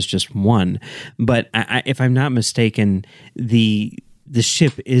really was just one. But if I'm not mistaken, the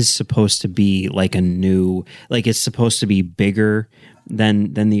ship is supposed to be like a new, like it's supposed to be bigger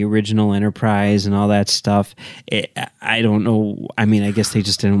than the original Enterprise and all that stuff. I don't know. I mean, I guess they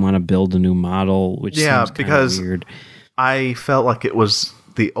just didn't want to build a new model, which seems because weird. I felt like it was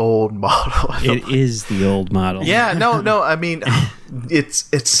the old model. It is the old model. Yeah, no. I mean, it's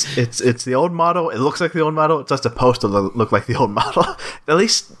the old model. It looks like the old model. It's just supposed to look like the old model. At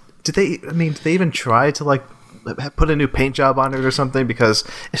least, did they even try to like put a new paint job on it or something? Because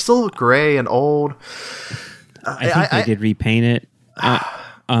it's still gray and old. I think they did repaint it.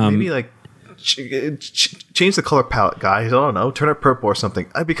 Maybe like change the color palette, guys. I don't know, turn it purple or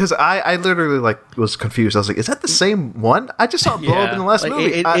something. Because I literally like was confused. I was like, is that the same one? I just saw it blow up in the last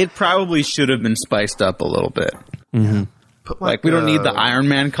movie. It probably should have been spiced up a little bit. Mm-hmm. Like, we don't need the Iron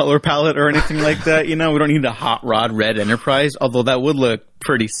Man color palette or anything like that, you know? We don't need the hot rod red Enterprise, although that would look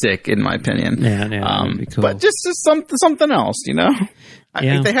pretty sick, in my opinion. Yeah, that'd be cool. But just something else, you know? I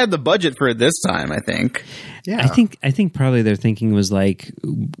think they had the budget for it this time, I think. Yeah. I think probably their thinking was like,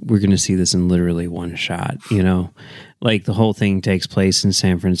 we're going to see this in literally one shot, you know? Like, the whole thing takes place in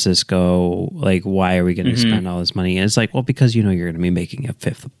San Francisco. Like, why are we going to spend all this money? And it's like, well, because you know you're going to be making a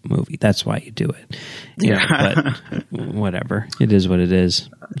 5th movie. That's why you do it. You know, but whatever. It is what it is.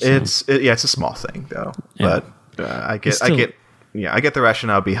 So. It's a small thing, though. Yeah. But I get the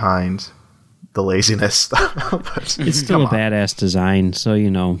rationale behind the laziness stuff. But it's still a badass design, so, you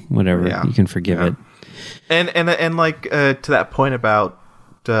know, whatever. Yeah. You can forgive it. And like to that point about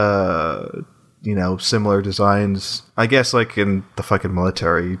you know, similar designs, I guess, like in the fucking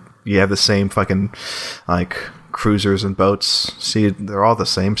military, you have the same fucking like cruisers and boats. See, they're all the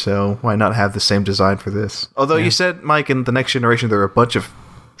same, so why not have the same design for this? Although you said, Mike, in the Next Generation there are a bunch of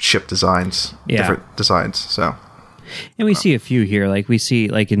ship designs, different designs, so. And we see a few here. Like, we see,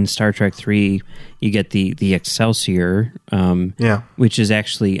 like, in Star Trek 3, you get the Excelsior, which is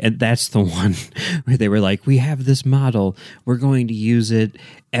actually, that's the one where they were like, we have this model, we're going to use it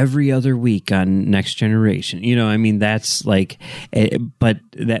every other week on Next Generation. You know, I mean, that's like, but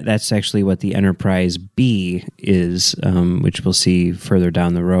that's actually what the Enterprise B is, which we'll see further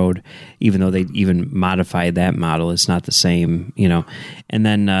down the road, even though they even modified that model. It's not the same, you know. And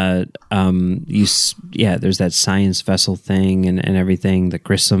then, there's that science vessel thing and everything, the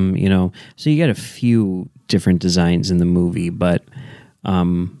Grissom, you know. So you get a few different designs in the movie, but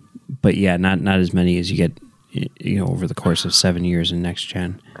yeah, not as many as you get, you know, over the course of 7 years in Next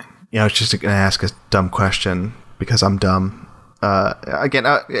Gen. Yeah, I was just going to ask a dumb question because I'm dumb. Again,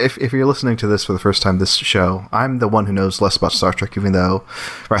 if you're listening to this for the first time, this show, I'm the one who knows less about Star Trek, even though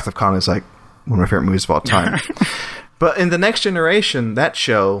Wrath of Khan is like one of my favorite movies of all time. But in the Next Generation, that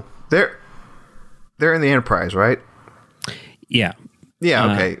show, they're in the Enterprise, right? Yeah.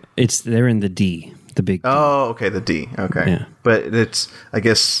 Yeah. Okay. They're in the D, the big D. Oh, okay, the D. Okay. Yeah. But I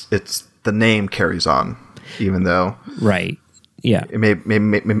guess the name carries on, even though right. Yeah. It may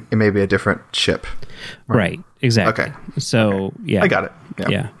be a different ship. Right. Exactly. Okay. So yeah, I got it.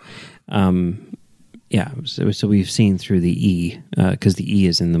 Yeah. So we've seen through the E because the E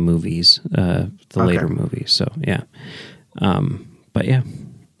is in the movies, the later movies. So yeah. But yeah.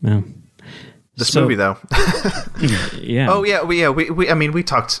 Well. This movie, though. Yeah. Oh, yeah. I mean, we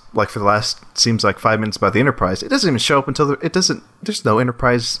talked, like, for the last, seems like 5 minutes about the Enterprise. It doesn't even show up until there's no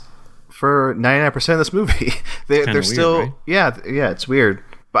Enterprise for 99% of this movie. They're weird, still, right? yeah, it's weird.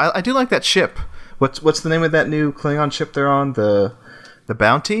 But I do like that ship what's the name of that new Klingon ship they're on? The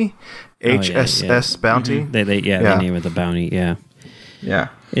Bounty, HSS Bounty. They name it the Bounty. Yeah. Yeah.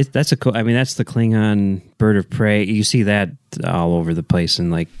 That's a cool. I mean, that's the Klingon bird of prey. You see that all over the place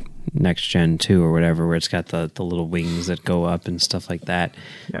in like Next Gen 2 or whatever, where it's got the little wings that go up and stuff like that.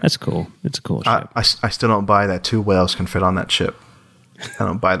 Yeah. That's cool. It's a cool ship. I still don't buy that 2 whales can fit on that ship. I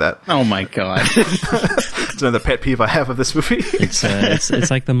don't buy that. Oh my god. It's another pet peeve I have of this movie.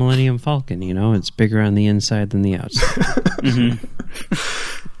 It's like the Millennium Falcon, you know? It's bigger on the inside than the outside.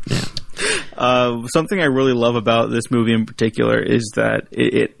 Yeah. Something I really love about this movie in particular is that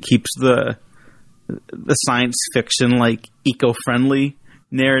it keeps the science fiction like eco-friendly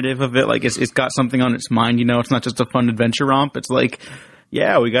narrative of it. Like it's got something on its mind, you know? It's not just a fun adventure romp. It's like,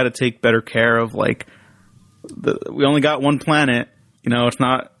 yeah, we got to take better care of like we only got one planet. You know,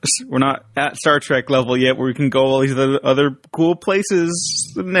 we're not at Star Trek level yet where we can go all these other cool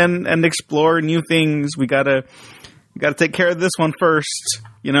places and explore new things. We gotta take care of this one first,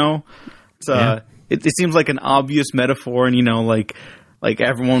 you know? It seems like an obvious metaphor, and you know, like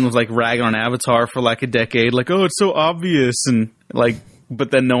everyone was like ragging on Avatar for like a decade, like, oh, it's so obvious, and like, but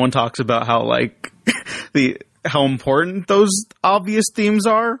then no one talks about how like how important those obvious themes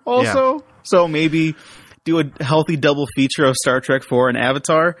are also. Yeah. So maybe do a healthy double feature of Star Trek 4 and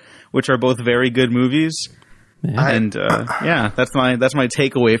Avatar, which are both very good movies. And that's my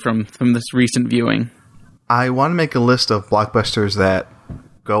takeaway from this recent viewing. I want to make a list of blockbusters that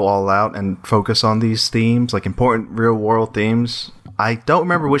go all out and focus on these themes, like important real world themes. I don't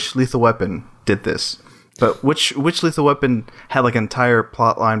remember which Lethal Weapon did this, but which Lethal Weapon had like an entire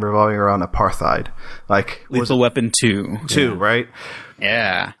plot line revolving around apartheid? Like Lethal Weapon 2. 2, right?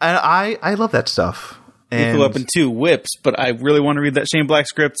 Yeah. And I love that stuff. Lethal Weapon 2 whips, but I really want to read that Shane Black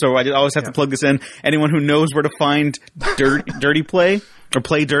script, so I always have to plug this in. Anyone who knows where to find dirty play or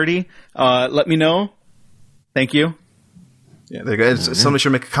play dirty, let me know. Thank you. Yeah, there you go. Somebody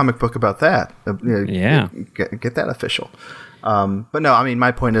should make a comic book about that. Yeah. Get that official. But no, I mean,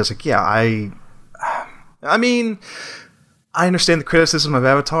 my point is like, yeah, I mean, I understand the criticism of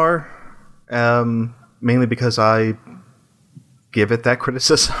Avatar, mainly because I give it that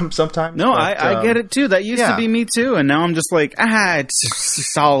criticism sometimes. No, I get it too. That used to be me too, and now I'm just like,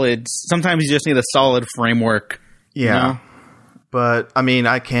 it's solid. Sometimes you just need a solid framework. Yeah. You know? But, I mean,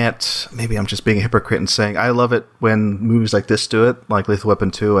 I can't... Maybe I'm just being a hypocrite and saying I love it when movies like this do it, like Lethal Weapon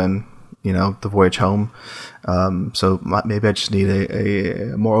 2 and, you know, The Voyage Home. So maybe I just need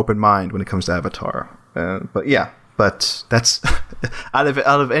a more open mind when it comes to Avatar. But, yeah. But that's... out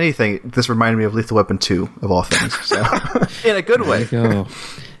of anything, this reminded me of Lethal Weapon 2, of all things. So, in a good way. There you go.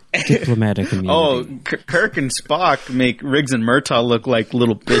 Diplomatic immunity. Oh, Kirk and Spock make Riggs and Murtaugh look like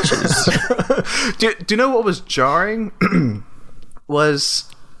little bitches. Do you know what was jarring? Was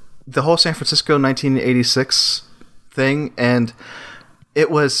the whole San Francisco 1986 thing, and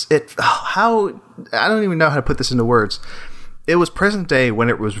how I don't even know how to put this into words. It was present day when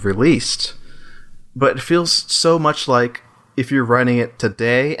it was released, but it feels so much like if you're writing it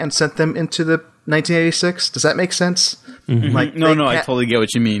today and sent them into the 1986. Does that make sense? Mm-hmm. Like I totally get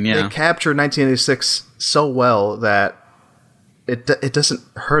what you mean. Yeah, they captured 1986 so well that it doesn't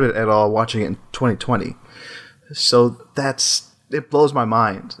hurt it at all watching it in 2020. So it blows my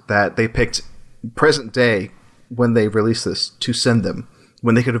mind that they picked present day when they released this to send them,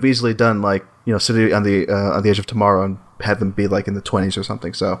 when they could have easily done like, you know, City on the Edge of Tomorrow and had them be like in the 20s or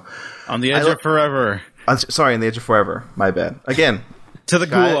something. So on the Edge of Forever. Sorry, on the Edge of Forever. My bad. Again, to the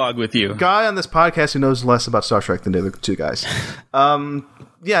gulag with you. Guy on this podcast who knows less about Star Trek than the other two guys.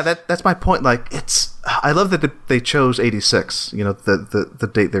 Yeah, that's my point. Like, I love that they chose 86. You know, the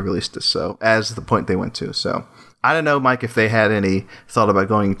date they released this, so as the point they went to. So I don't know, Mike, if they had any thought about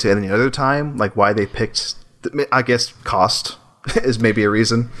going to any other time, like why they picked. I guess cost is maybe a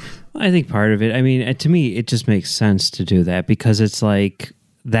reason. I think part of it. I mean, to me, it just makes sense to do that because it's like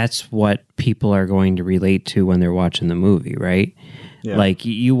that's what people are going to relate to when they're watching the movie, right? Yeah. Like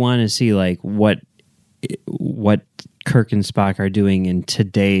you want to see like what Kirk and Spock are doing in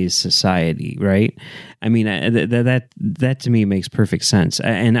today's society, right? I mean, that to me makes perfect sense.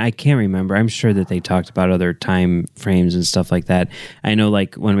 And I can't remember. I'm sure that they talked about other time frames and stuff like that. I know,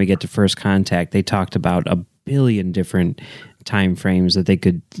 like when we get to First Contact, they talked about a billion different time frames that they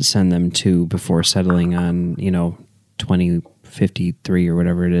could send them to before settling on, 2053 or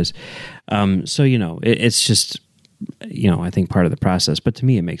whatever it is. So it's just, I think part of the process. But to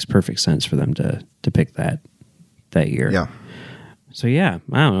me, it makes perfect sense for them to pick that year. Yeah. So yeah,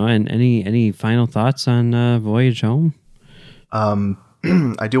 I don't know. And any final thoughts on Voyage Home?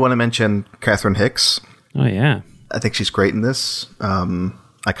 I do want to mention Catherine Hicks. Oh yeah, I think she's great in this.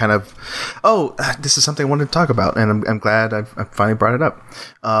 I kind of, this is something I wanted to talk about, and I'm glad I finally brought it up.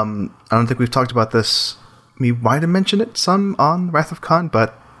 I don't think we've talked about this. We might have mentioned it some on Wrath of Khan,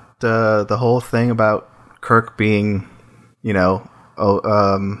 but the whole thing about Kirk being, not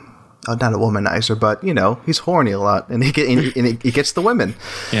a womanizer, but he's horny a lot, and he gets the women.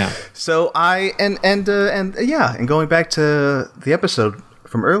 Yeah. So and going back to the episode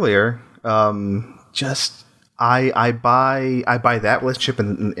from earlier, I buy that relationship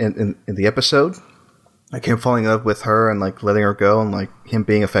in the episode. Like him falling in love with her and like letting her go, and like him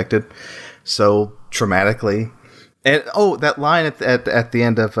being affected so traumatically. And that line at the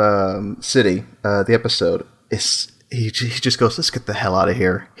end of City, the episode, is he just goes, "Let's get the hell out of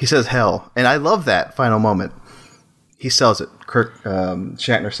here." He says "hell," and I love that final moment. He sells it.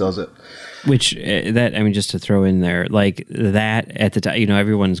 Shatner sells it. Which just to throw in there, like that at the time,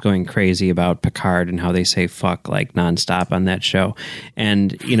 everyone's going crazy about Picard and how they say fuck like nonstop on that show,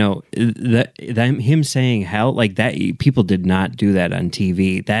 and him saying hell like that, people did not do that on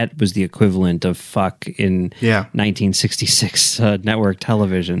TV. That was the equivalent of fuck in 1966 network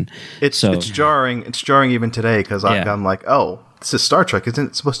television. It's jarring. It's jarring even today because I'm like, this is Star Trek. Isn't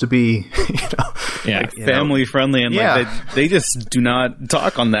it supposed to be, family friendly? And like they just do not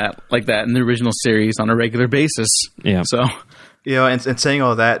talk on that like that in the original series on a regular basis. Yeah. So, and saying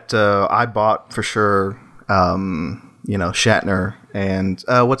all that, I bought for sure, Shatner and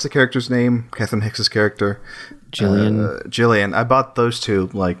what's the character's name? Catherine Hicks's character, Jillian. I bought those two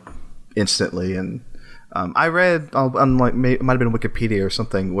like instantly, and I read on like it might have been Wikipedia or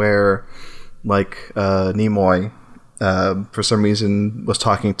something where like Nimoy. For some reason was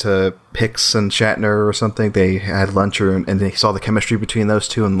talking to Hicks and Shatner or something. They had lunch and they saw the chemistry between those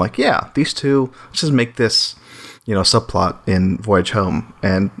two and like, these two, let's just make this, subplot in Voyage Home.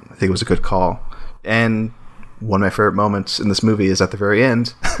 And I think it was a good call. And one of my favorite moments in this movie is at the very end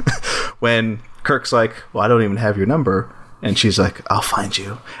when Kirk's like, well, I don't even have your number. And she's like, I'll find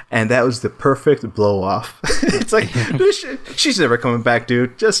you. And that was the perfect blow off. It's like, she's never coming back,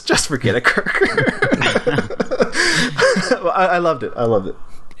 dude. Just forget it, Kirk. I loved it.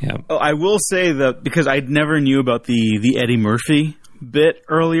 Yeah. Oh, I will say that because I never knew about the Eddie Murphy bit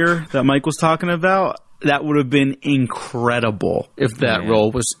earlier that Mike was talking about. That would have been incredible if that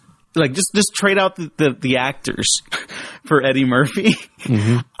role was like just trade out the actors for Eddie Murphy.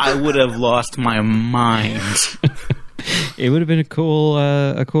 Mm-hmm. I would have lost my mind. It would have been a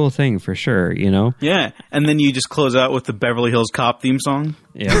cool thing for sure, Yeah, and then you just close out with the Beverly Hills Cop theme song.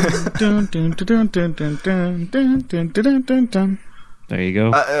 Yeah. There you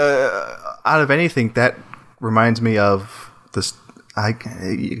go. Out of anything, that reminds me of this. I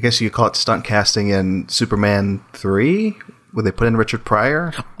guess you could call it stunt casting in Superman 3, where they put in Richard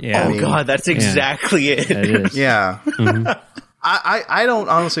Pryor. Yeah. God, that's exactly it. That is. Yeah. Mm-hmm. I don't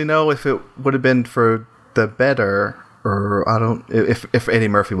honestly know if it would have been for the better. Or I don't if Eddie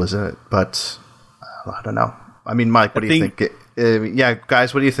Murphy was in it, but I don't know. I mean, Mike, what do you think?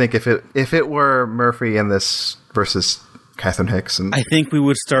 Guys, what do you think if it were Murphy in this versus Catherine Hicks? And I think we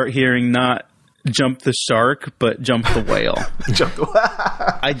would start hearing not jump the shark, but jump the whale.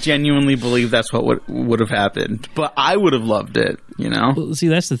 I genuinely believe that's what would have happened, but I would have loved it. Well, see,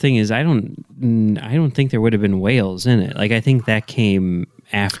 that's the thing is I don't think there would have been whales in it. Like I think that came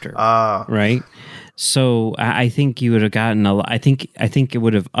after, right? So I think you would have gotten I think it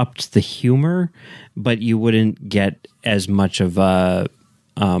would have upped the humor, but you wouldn't get as much of a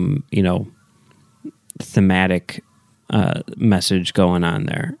thematic message going on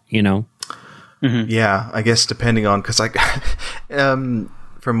there. Mm-hmm. Yeah, I guess depending on because from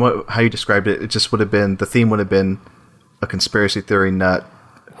how you described it, it just would have been the theme would have been a conspiracy theory nut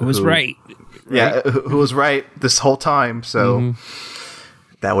who was right. Yeah, who was right this whole time. So. Mm-hmm.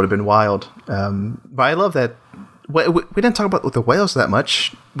 That would have been wild. But I love that. We didn't talk about the whales that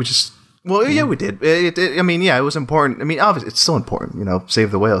much. We just... Well, yeah, we did. It was important. I mean, obviously, it's still important.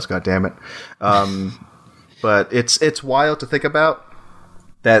 Save the whales, goddammit. But it's wild to think about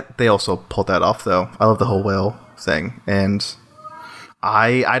that they also pulled that off, though. I love the whole whale thing. And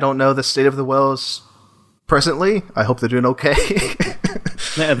I don't know the state of the whales presently. I hope they're doing okay.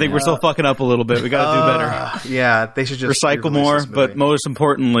 I think we're still fucking up a little bit. We got to do better. Yeah, they should just recycle more, but most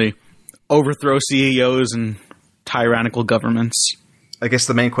importantly, overthrow CEOs and tyrannical governments. I guess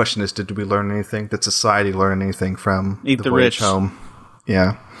the main question is, did we learn anything? Did society learn anything from Eat the Voyage rich. Home?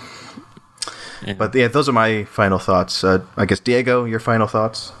 Yeah. But yeah, those are my final thoughts. I guess, Diego, your final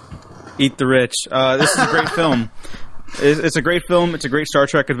thoughts? Eat the rich. This is a great film. It's a great film. It's a great Star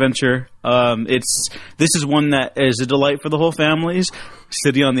Trek adventure. This is one that is a delight for the whole families.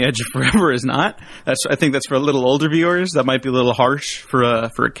 City on the Edge of Forever is not. I think that's for a little older viewers. That might be a little harsh for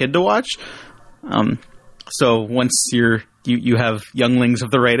a kid to watch. So once you have younglings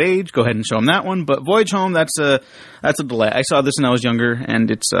of the right age, go ahead and show them that one. But Voyage Home, that's a delight. I saw this when I was younger,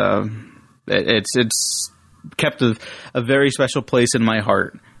 and it's kept a very special place in my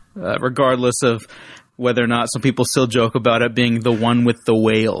heart, regardless of whether or not some people still joke about it being the one with the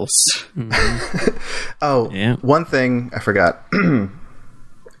whales. Mm-hmm. One thing I forgot.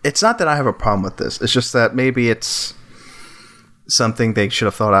 It's not that I have a problem with this. It's just that maybe it's something they should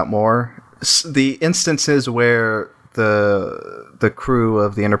have thought out more. The instances where the crew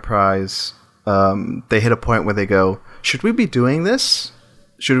of the Enterprise, they hit a point where they go, should we be doing this?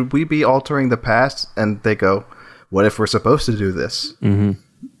 Should we be altering the past? And they go, what if we're supposed to do this? Mm-hmm.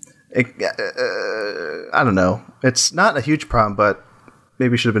 I don't know. It's not a huge problem, but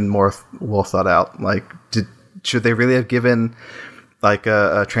maybe should have been more well thought out. Like, should they really have given like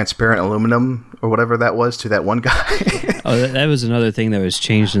a transparent aluminum or whatever that was to that one guy? That was another thing that was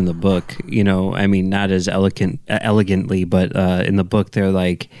changed in the book. I mean, not as elegantly, but in the book they're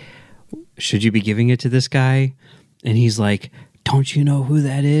like, should you be giving it to this guy? And he's like, don't you know who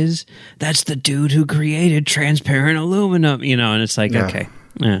that is? That's the dude who created transparent aluminum, and it's like, okay.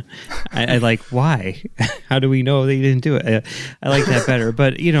 Yeah. I like, why? How do we know they didn't do it? I like that better.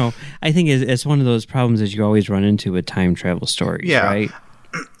 But, I think it's one of those problems that you always run into with time travel stories, right?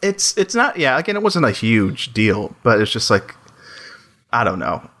 It's not, again, it wasn't a huge deal, but it's just like, I don't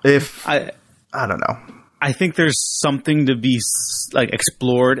know. I don't know. I think there's something to be like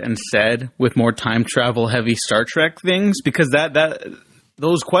explored and said with more time travel heavy Star Trek things, because that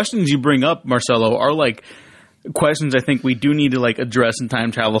those questions you bring up, Marcelo, are like questions I think we do need to like address in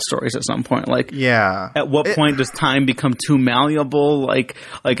time travel stories at some point. Like, at what point does time become too malleable? Like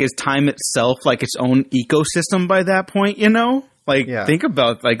is time itself like its own ecosystem by that point? Think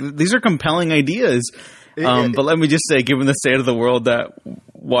about these are compelling ideas. But let me just say, given the state of the world, that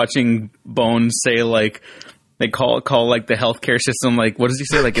watching Bones say like they call like the healthcare system, like, what does he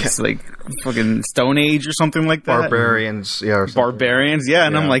say? Like it's like fucking Stone Age or something like that. Barbarians, Barbarians, yeah.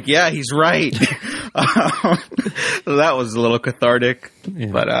 And I'm like, yeah, he's right. So that was a little cathartic,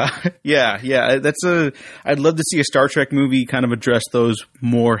 but I'd love to see a Star Trek movie kind of address those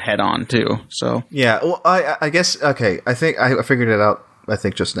more head on too. So well, I guess I think I figured it out. I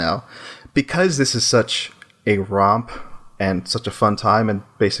think just now, because this is such a romp and such a fun time and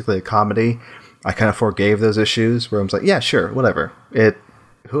basically a comedy, I kind of forgave those issues where I was like, yeah, sure, whatever.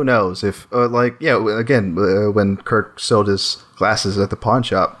 Who knows if again, when Kirk sold his glasses at the pawn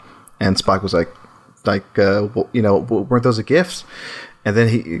shop and Spock was like, weren't those a gift? And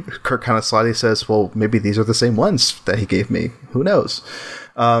then Kirk kind of slyly says, well, maybe these are the same ones that he gave me. Who knows?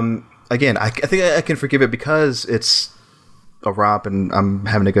 Again, I think I can forgive it because it's a romp and I'm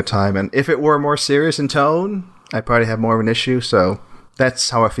having a good time. And if it were more serious in tone, I'd probably have more of an issue. So that's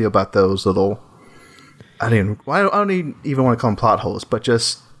how I feel about those little, I don't even want to call them plot holes, but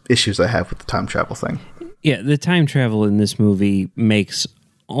just issues I have with the time travel thing. Yeah, the time travel in this movie makes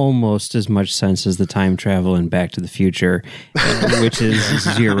almost as much sense as the time travel in Back to the Future, which is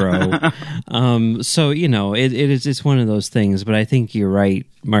zero. So it's one of those things. But I think you're right,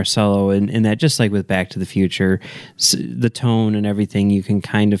 Marcelo, in that just like with Back to the Future, the tone and everything, you can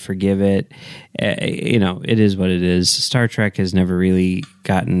kind of forgive it. It is what it is. Star Trek has never really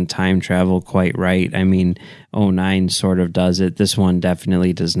gotten time travel quite right. I mean, 09 sort of does it. This one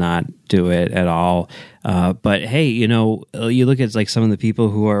definitely does not do it at all. But hey, you look at like some of the people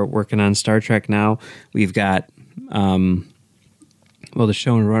who are working on Star Trek now. We've got the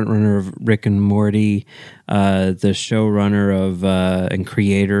showrunner of Rick and Morty, the showrunner of and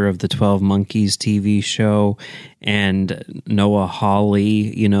creator of the 12 Monkeys TV show, and Noah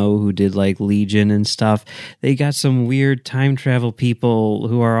Hawley, who did like Legion and stuff. They got some weird time travel people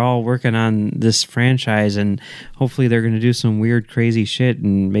who are all working on this franchise, and hopefully they're going to do some weird, crazy shit,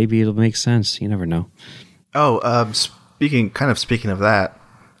 and maybe it'll make sense. You never know. Speaking of that,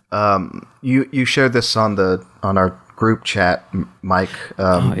 you shared this on our group chat, Mike.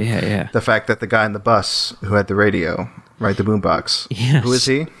 The fact that the guy in the bus who had the radio, right, the boombox. Yes. Who is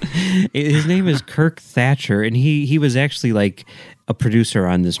he? His name is Kirk Thatcher, and he was actually like a producer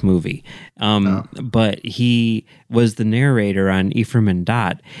on this movie. But he was the narrator on Ephraim and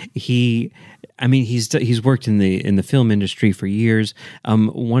Dot. He's worked in the film industry for years.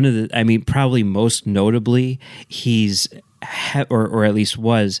 Probably most notably, he's or at least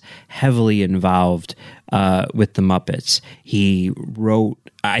was heavily involved with the Muppets. He wrote,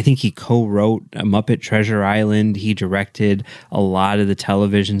 I think he co-wrote Muppet Treasure Island. He directed a lot of the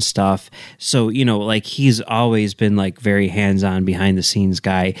television stuff. So, like he's always been like very hands-on behind the scenes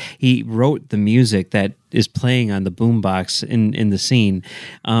guy. He wrote the music that is playing on the boombox in the scene.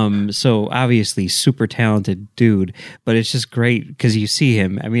 So obviously super talented dude, but it's just great because you see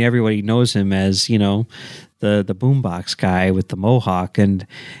him. I mean, everybody knows him as, the boombox guy with the mohawk, and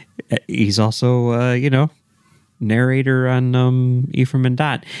he's also, narrator on Ephraim and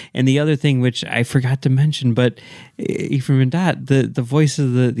Dot. And the other thing, which I forgot to mention, but Ephraim and Dot, the voice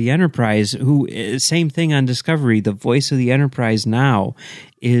of the Enterprise, who same thing on Discovery, the voice of the Enterprise now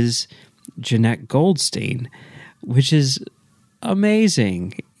is Jeanette Goldstein, which is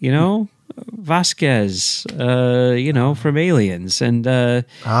amazing, Vasquez, from Aliens, and I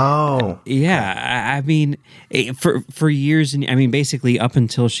mean, for years, and I mean, basically up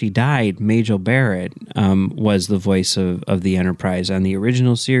until she died, Majel Barrett was the voice of the Enterprise on the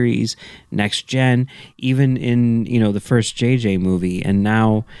original series, Next Gen, even in the first JJ movie, and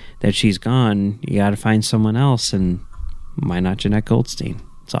now that she's gone, you got to find someone else, and why not Jeanette Goldstein?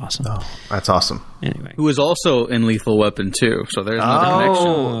 It's awesome. Oh, that's awesome. Anyway, who was also in Lethal Weapon 2, so there's another connection.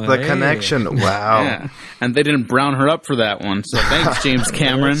 Oh, the connection. Wow. Yeah. And they didn't brown her up for that one, so thanks, James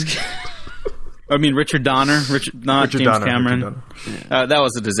Cameron. I mean, Richard Donner. Richard James Donner, Cameron. That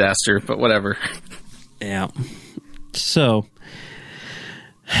was a disaster, but whatever. Yeah. So,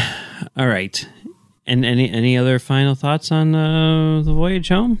 all right. And any other final thoughts on the Voyage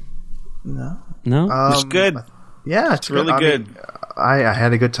Home? No. It's good. Yeah, it's really good. I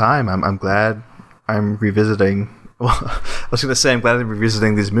had a good time. I'm glad I'm revisiting. Well, I was going to say I'm glad I'm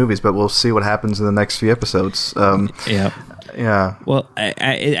revisiting these movies, but we'll see what happens in the next few episodes. Yeah. Well,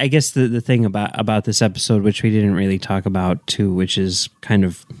 I guess the thing about this episode, which we didn't really talk about too, which is kind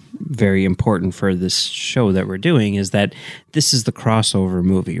of very important for this show that we're doing, is that this is the crossover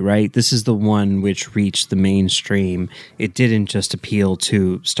movie, right? This is the one which reached the mainstream. It didn't just appeal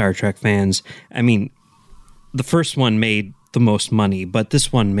to Star Trek fans. I mean, the first one made the most money, but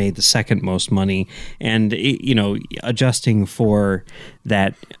this one made the second most money. And, adjusting for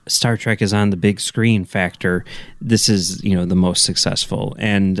that Star Trek is on the big screen factor, this is, the most successful.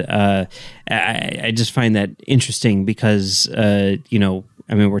 And I just find that interesting because,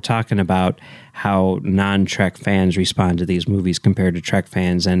 we're talking about how non-Trek fans respond to these movies compared to Trek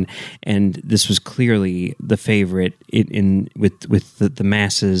fans, and this was clearly the favorite with the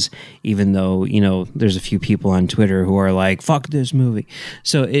masses. Even though there's a few people on Twitter who are like, "Fuck this movie."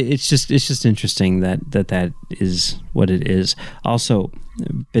 So it's just interesting that is what it is. Also,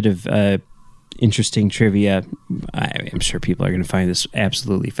 a bit of interesting trivia. I'm sure people are going to find this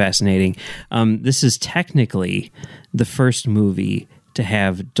absolutely fascinating. This is technically the first movie to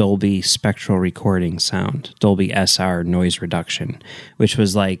have Dolby spectral recording sound, Dolby SR noise reduction, which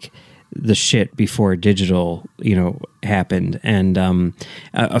was like the shit before digital, happened. And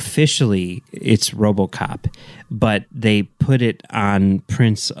officially it's RoboCop, but they put it on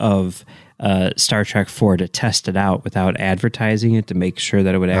prints of Star Trek 4 to test it out without advertising it to make sure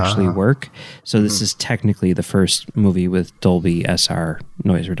that it would actually work. So this is technically the first movie with Dolby SR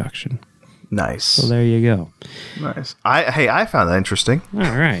noise reduction. Nice. So there you go. Nice. I found that interesting. All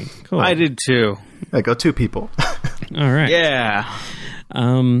right. Cool. I did too. I go two people. All right. Yeah.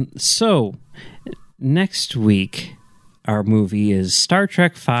 So next week, our movie is Star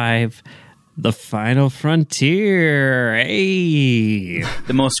Trek V: The Final Frontier. Hey,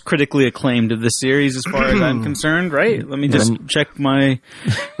 the most critically acclaimed of the series, as far as I'm concerned. Right? Let me just check my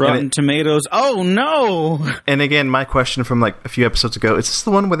Rotten Tomatoes. Oh no! And again, my question from like a few episodes ago: is this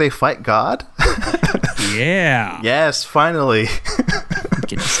the one where they fight God? Yeah. Yes, finally.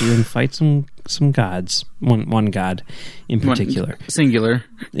 Get to see them fight some gods. One god in particular. Singular.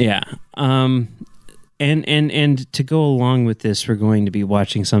 Yeah. And to go along with this, we're going to be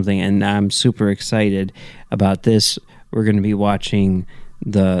watching something, and I'm super excited about this. We're going to be watching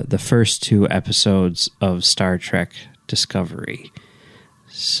the first two episodes of Star Trek Discovery.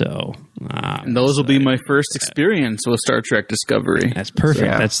 So, and those will be my first experience with Star Trek Discovery. That's perfect.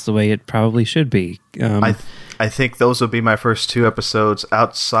 Yeah. That's the way it probably should be. I think those will be my first two episodes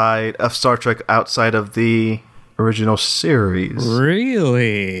outside of Star Trek, outside of the original series.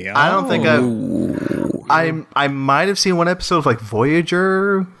 Really? I don't think I might have seen one episode of like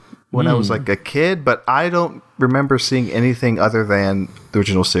Voyager when I was like a kid, but I don't remember seeing anything other than the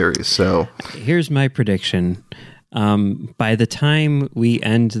original series. So here's my prediction. By the time we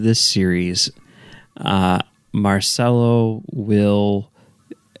end this series, Marcelo will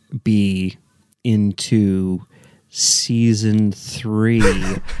be into season 3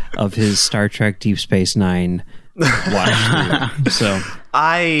 of his Star Trek Deep Space Nine watch through. So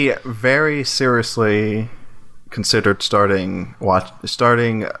I very seriously considered starting my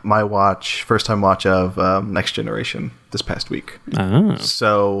first time watch of Next Generation this past week.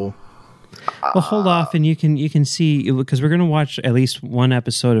 So well, hold off, and you can see, because we're going to watch at least one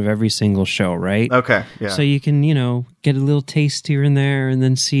episode of every single show, right? Okay, yeah. So you can get a little taste here and there, and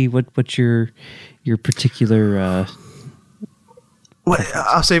then see what your particular.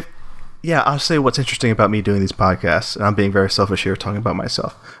 I'll say what's interesting about me doing these podcasts, and I'm being very selfish here, talking about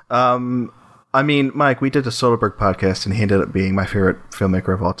myself. I mean, Mike, we did a Soderbergh podcast, and he ended up being my favorite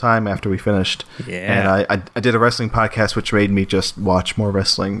filmmaker of all time after we finished. Yeah. And I did a wrestling podcast, which made me just watch more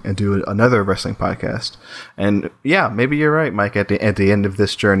wrestling and do another wrestling podcast. And yeah, maybe you're right, Mike. At the end of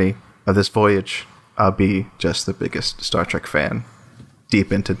this journey, of this voyage, I'll be just the biggest Star Trek fan,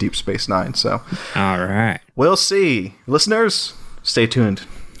 deep into Deep Space Nine. So, all right, we'll see. Listeners, stay tuned.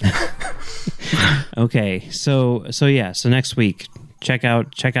 Okay, so next week, check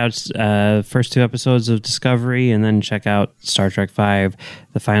out first 2 episodes of Discovery, and then check out Star Trek V,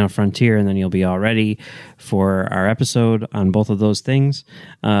 The Final Frontier, and then you'll be all ready for our episode on both of those things.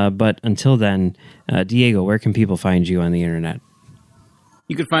 But until then, Diego, where can people find you on the internet?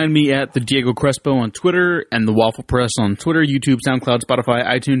 You can find me at the Diego Crespo on Twitter and the Waffle Press on Twitter, YouTube, SoundCloud, Spotify,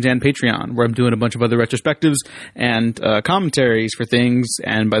 iTunes, and Patreon, where I'm doing a bunch of other retrospectives and commentaries for things.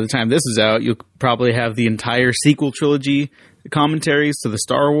 And by the time this is out, you'll probably have the entire sequel trilogy commentaries to the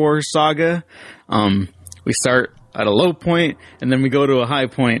Star Wars saga. We start at a low point, and then we go to a high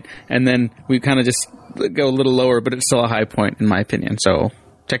point, and then we kind of just go a little lower, but it's still a high point, in my opinion. So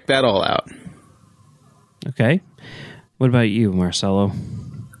check that all out. Okay. What about you, Marcelo?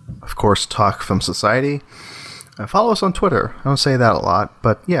 Of course, Talk Film Society. Follow us on Twitter. I don't say that a lot,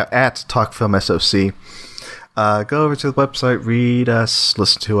 but yeah, at Talk Film SOC. Go over to the website, read us,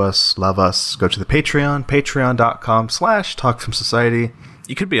 listen to us, love us. Go to the Patreon, patreon.com/TalkFilmSociety.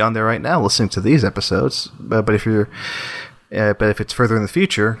 You could be on there right now listening to these episodes, but if it's further in the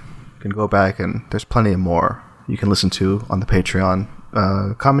future, you can go back and there's plenty of more you can listen to on the Patreon.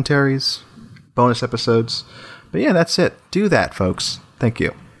 Commentaries, bonus episodes. But yeah, that's it. Do that, folks. Thank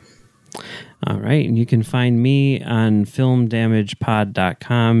you. All right. And you can find me on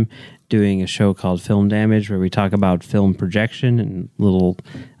filmdamagepod.com doing a show called Film Damage, where we talk about film projection and little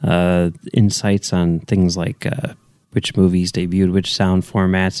insights on things like which movies debuted, which sound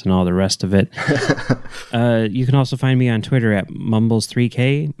formats, and all the rest of it. You can also find me on Twitter at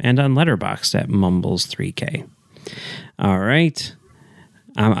Mumbles3K and on Letterboxd at Mumbles3K. All right.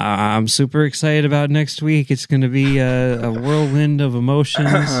 I'm super excited about next week. It's going to be a whirlwind of emotions.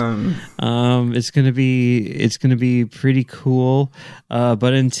 It's going to be pretty cool.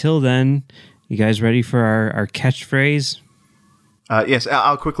 But until then, you guys ready for our catchphrase? Yes,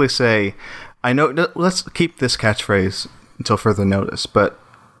 I'll quickly say, I know. Let's keep this catchphrase until further notice. But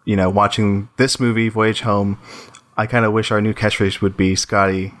watching this movie, Voyage Home, I kind of wish our new catchphrase would be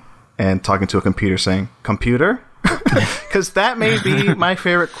Scotty and talking to a computer saying, "Computer." Because that may be my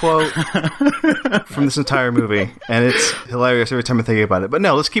favorite quote from this entire movie, and it's hilarious every time I think about it. But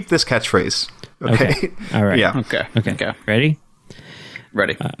no, let's keep this catchphrase. Okay. All right. Yeah. Okay. Ready?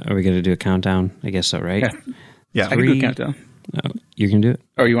 Ready. Are we going to do a countdown? I guess so, right? Yeah. I can do a countdown. No, you can do it.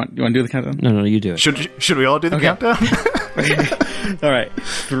 Oh, you want to do the countdown? No, you do it. Should we all do the countdown? All right.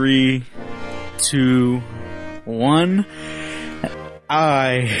 3, 2, 1.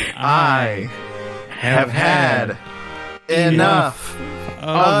 I have had enough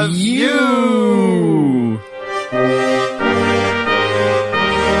of you.